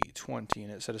 2020. And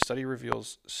it said a study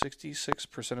reveals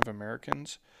 66% of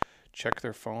Americans check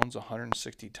their phones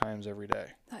 160 times every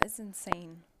day. That is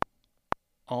insane.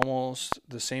 Almost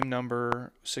the same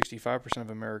number, 65% of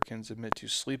Americans admit to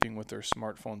sleeping with their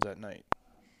smartphones at night.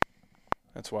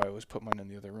 That's why I always put mine in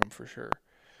the other room for sure.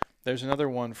 There's another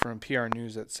one from PR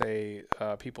News that say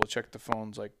people check the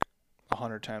phones like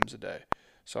 100 times a day.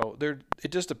 So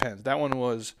it just depends. That one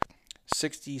was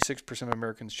 66% of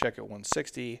Americans check it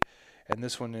 160, and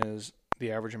this one is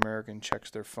the average American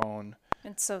checks their phone.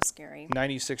 It's so scary.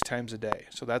 96 times a day.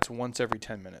 So that's once every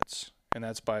 10 minutes, and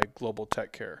that's by Global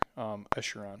Tech Care,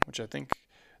 Assuron, which I think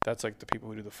that's like the people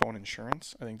who do the phone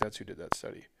insurance. I think that's who did that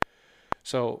study.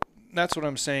 So that's what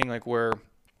I'm saying, like where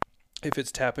if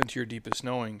it's tap into your deepest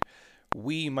knowing,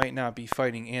 we might not be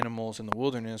fighting animals in the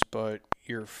wilderness, but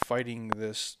you're fighting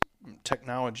this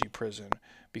technology prison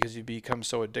because you become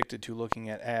so addicted to looking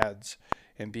at ads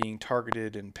and being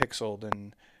targeted and pixeled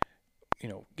and,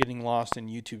 getting lost in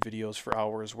YouTube videos for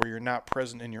hours where you're not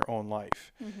present in your own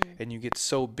life. Mm-hmm. And you get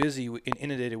so busy and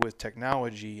inundated with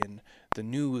technology and the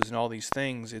news and all these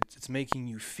things, it's making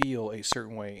you feel a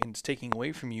certain way, and it's taking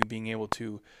away from you being able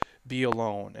to be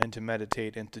alone and to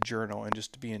meditate and to journal and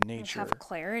just to be in nature. Have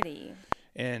clarity.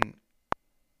 And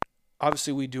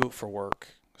obviously we do it for work,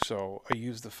 so I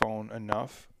use the phone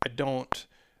enough. I don't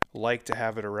like to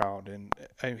have it around, and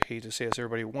I hate to say this,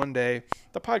 everybody, one day,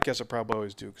 the podcast I probably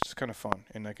always do because it's kind of fun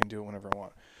and I can do it whenever I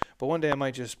want. But one day I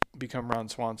might just become Ron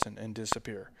Swanson and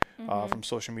disappear from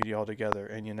social media altogether,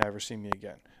 and you never see me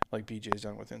again, like BJ's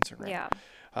done with Instagram. Yeah.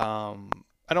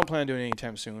 I don't plan on doing it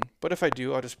anytime soon, but if I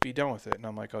do, I'll just be done with it. And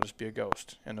I'm like, I'll just be a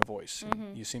ghost and a voice.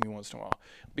 And you see me once in a while.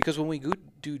 Because when we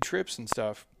do trips and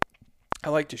stuff, I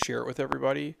like to share it with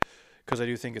everybody because I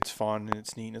do think it's fun and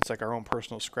it's neat. And it's like our own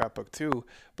personal scrapbook too.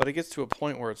 But it gets to a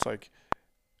point where it's like...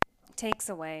 Takes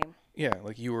away. Yeah,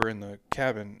 like you were in the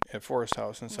cabin at Forest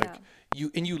House, and it's like,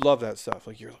 you love that stuff.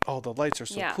 Like, the lights are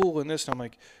so cool and this. And I'm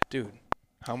like, dude,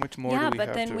 how much more do we have to... Yeah,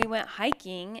 but then we went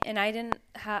hiking, and I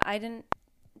didn't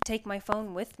take my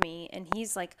phone with me, and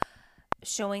he's like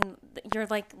you're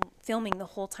like filming the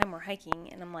whole time we're hiking,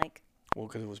 and I'm like, well,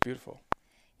 because it was beautiful.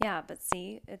 Yeah, but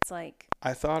see, it's like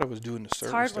I thought I was doing a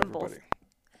service hard to when everybody. Both.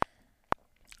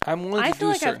 I'm willing to do I feel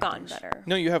like certain I've gotten things. better.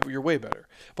 No, you're way better.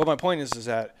 But my point is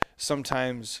that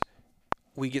sometimes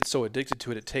we get so addicted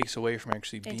to it, it takes away from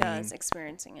actually being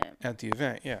experiencing it at the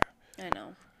event. Yeah, I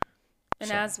know.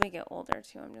 And as we get older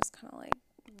too, I'm just kind of like.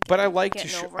 But I like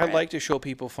to show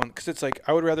people fun, because it's like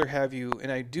I would rather have you,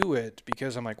 and I do it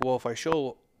because I'm like, well, if I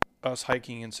show us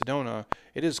hiking in Sedona,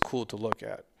 it is cool to look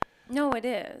at. No, it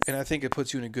is. And I think it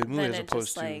puts you in a good mood, then as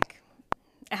opposed to like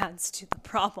adds to the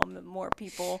problem that more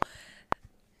people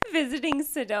visiting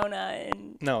Sedona,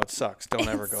 and No, it sucks. Don't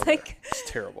ever it's go like there.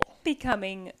 It's terrible.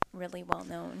 becoming really well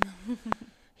known.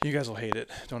 You guys will hate it.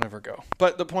 Don't ever go.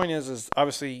 But the point is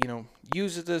obviously,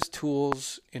 use it as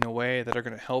tools in a way that are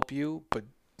going to help you, but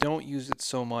don't use it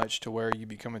so much to where you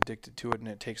become addicted to it and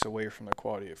it takes away from the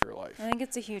quality of your life. I think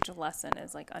it's a huge lesson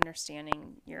is like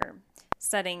understanding your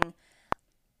setting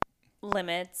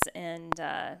limits and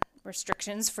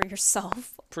restrictions for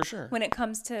yourself. For sure. When it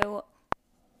comes to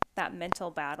that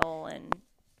mental battle and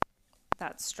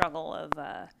that struggle of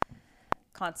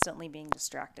constantly being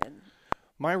distracted.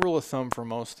 My rule of thumb for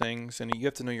most things, and you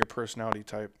have to know your personality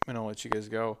type, and I'll let you guys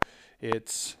go,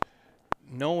 it's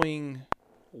knowing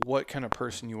what kind of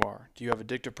person you are. Do you have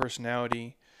addictive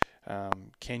personality?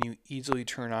 Can you easily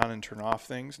turn on and turn off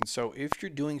things? And so if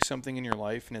you're doing something in your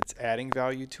life and it's adding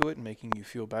value to it and making you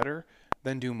feel better,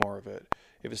 then do more of it.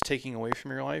 If it's taking away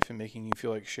from your life and making you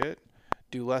feel like shit,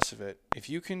 do less of it. If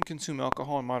you can consume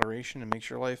alcohol in moderation and makes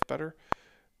your life better,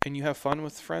 and you have fun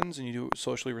with friends and you do it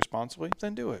socially responsibly,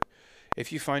 then do it.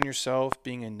 If you find yourself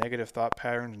being in negative thought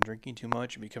patterns and drinking too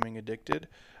much and becoming addicted,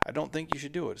 I don't think you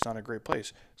should do it. It's not a great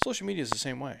place. Social media is the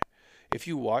same way. If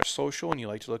you watch social and you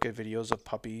like to look at videos of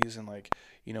puppies and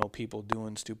people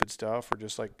doing stupid stuff or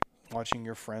just like watching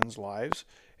your friends' lives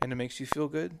and it makes you feel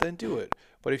good, then do it.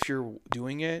 But if you're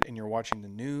doing it and you're watching the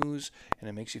news and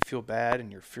it makes you feel bad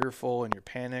and you're fearful and you're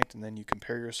panicked and then you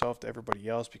compare yourself to everybody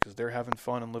else because they're having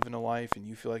fun and living a life and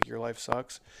you feel like your life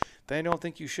sucks, then I don't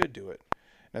think you should do it.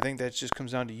 And I think that just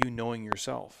comes down to you knowing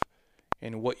yourself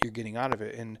and what you're getting out of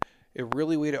it. And a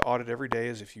really way to audit every day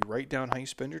is if you write down how you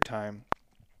spend your time,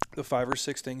 the 5 or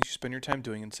 6 things you spend your time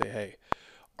doing, and say, hey,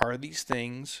 are these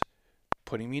things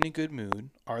putting me in a good mood?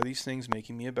 Are these things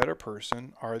making me a better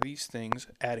person? Are these things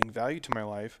adding value to my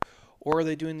life? Or are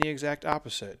they doing the exact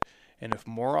opposite? And if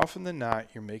more often than not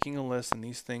you're making a list and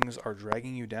these things are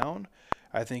dragging you down,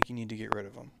 I think you need to get rid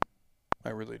of them. I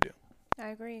really do. I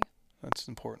agree. That's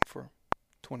important for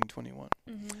 2021.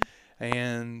 Mm-hmm.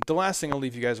 And the last thing I'll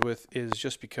leave you guys with is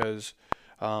just because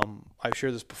I've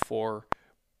shared this before,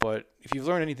 but if you've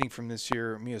learned anything from this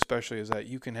year, me especially, is that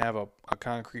you can have a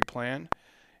concrete plan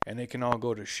and it can all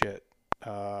go to shit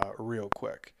real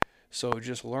quick. So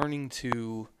just learning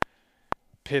to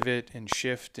pivot and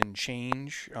shift and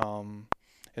change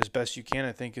as best you can,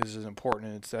 I think is important.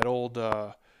 And it's that old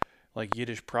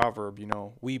Yiddish proverb,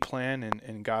 we plan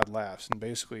and God laughs. And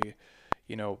basically,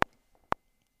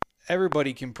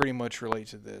 everybody can pretty much relate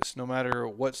to this. No matter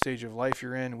what stage of life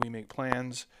you're in, we make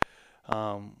plans.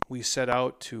 We set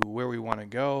out to where we want to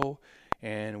go,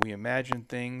 and we imagine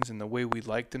things in the way we'd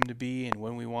like them to be and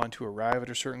when we want to arrive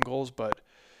at certain goals. But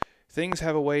things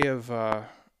have a way of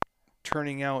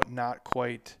turning out not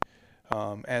quite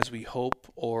as we hope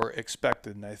or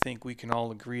expected. And I think we can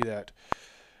all agree that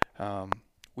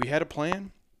we had a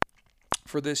plan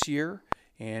for this year,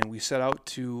 and we set out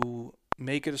to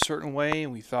make it a certain way,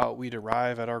 and we thought we'd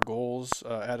arrive at our goals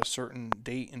at a certain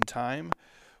date and time.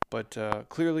 But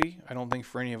clearly, I don't think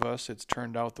for any of us it's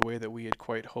turned out the way that we had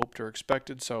quite hoped or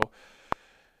expected. So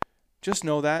just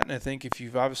know that. And I think if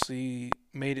you've obviously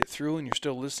made it through and you're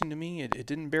still listening to me, it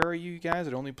didn't bury you guys.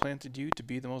 It only planted you to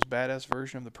be the most badass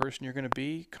version of the person you're going to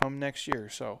be come next year.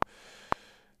 So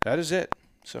that is it.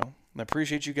 So I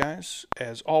appreciate you guys.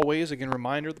 As always, again,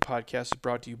 reminder, the podcast is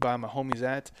brought to you by my homies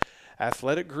at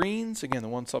Athletic Greens. Again, the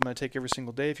one supplement I take every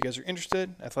single day. If you guys are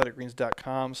interested,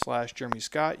 athleticgreens.com/Jeremy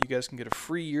Scott. You guys can get a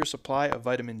free year supply of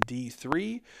vitamin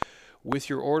D3 with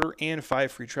your order and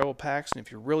 5 free travel packs. And if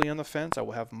you're really on the fence, I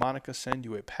will have Monica send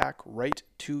you a pack right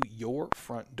to your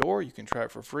front door. You can try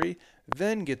it for free,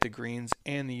 then get the greens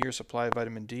and the year supply of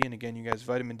vitamin D. And again, you guys,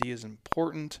 vitamin D is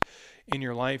important in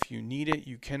your life. You need it.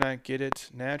 You cannot get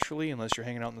it naturally unless you're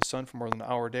hanging out in the sun for more than an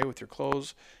hour a day with your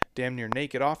clothes damn near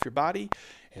naked off your body.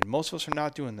 And most of us are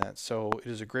not doing that. So it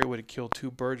is a great way to kill 2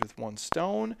 birds with 1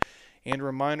 stone. And a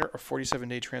reminder, our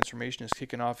 47-day transformation is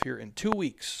kicking off here in 2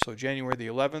 weeks. So January the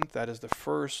 11th, that is the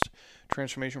first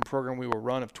transformation program we will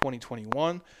run of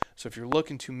 2021. So if you're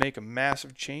looking to make a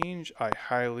massive change, I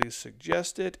highly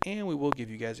suggest it. And we will give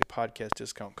you guys a podcast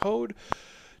discount code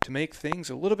to make things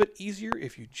a little bit easier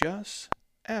if you just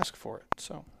ask for it.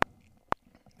 So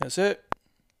that's it.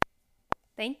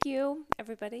 Thank you,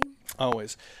 everybody.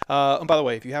 Always. And by the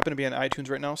way, if you happen to be on iTunes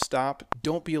right now, stop.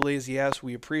 Don't be a lazy ass.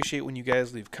 We appreciate when you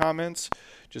guys leave comments.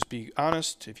 Just be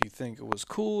honest. If you think it was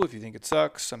cool, if you think it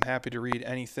sucks, I'm happy to read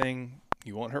anything.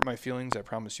 You won't hurt my feelings. I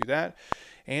promise you that.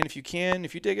 And if you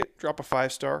dig it, drop a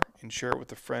 5-star and share it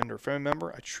with a friend or family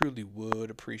member. I truly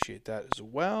would appreciate that as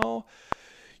well.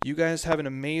 You guys have an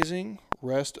amazing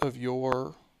rest of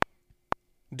your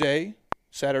day.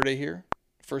 Saturday here.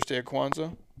 First day of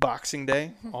Kwanzaa. Boxing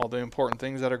Day, all the important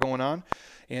things that are going on.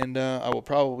 And I will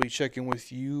probably check in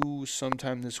with you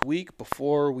sometime this week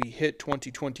before we hit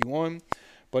 2021.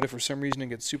 But if for some reason it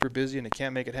gets super busy and I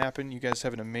can't make it happen, you guys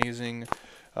have an amazing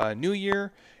new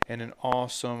year and an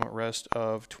awesome rest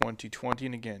of 2020.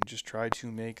 And again, just try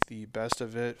to make the best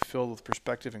of it, filled with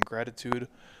perspective and gratitude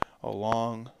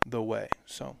along the way.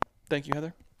 So thank you,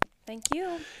 Heather. Thank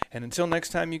you. And until next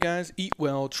time, you guys, eat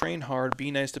well, train hard,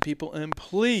 be nice to people, and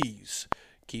please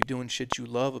keep doing shit you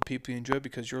love with people you enjoy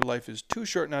because your life is too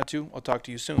short not to. I'll talk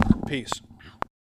to you soon. Peace.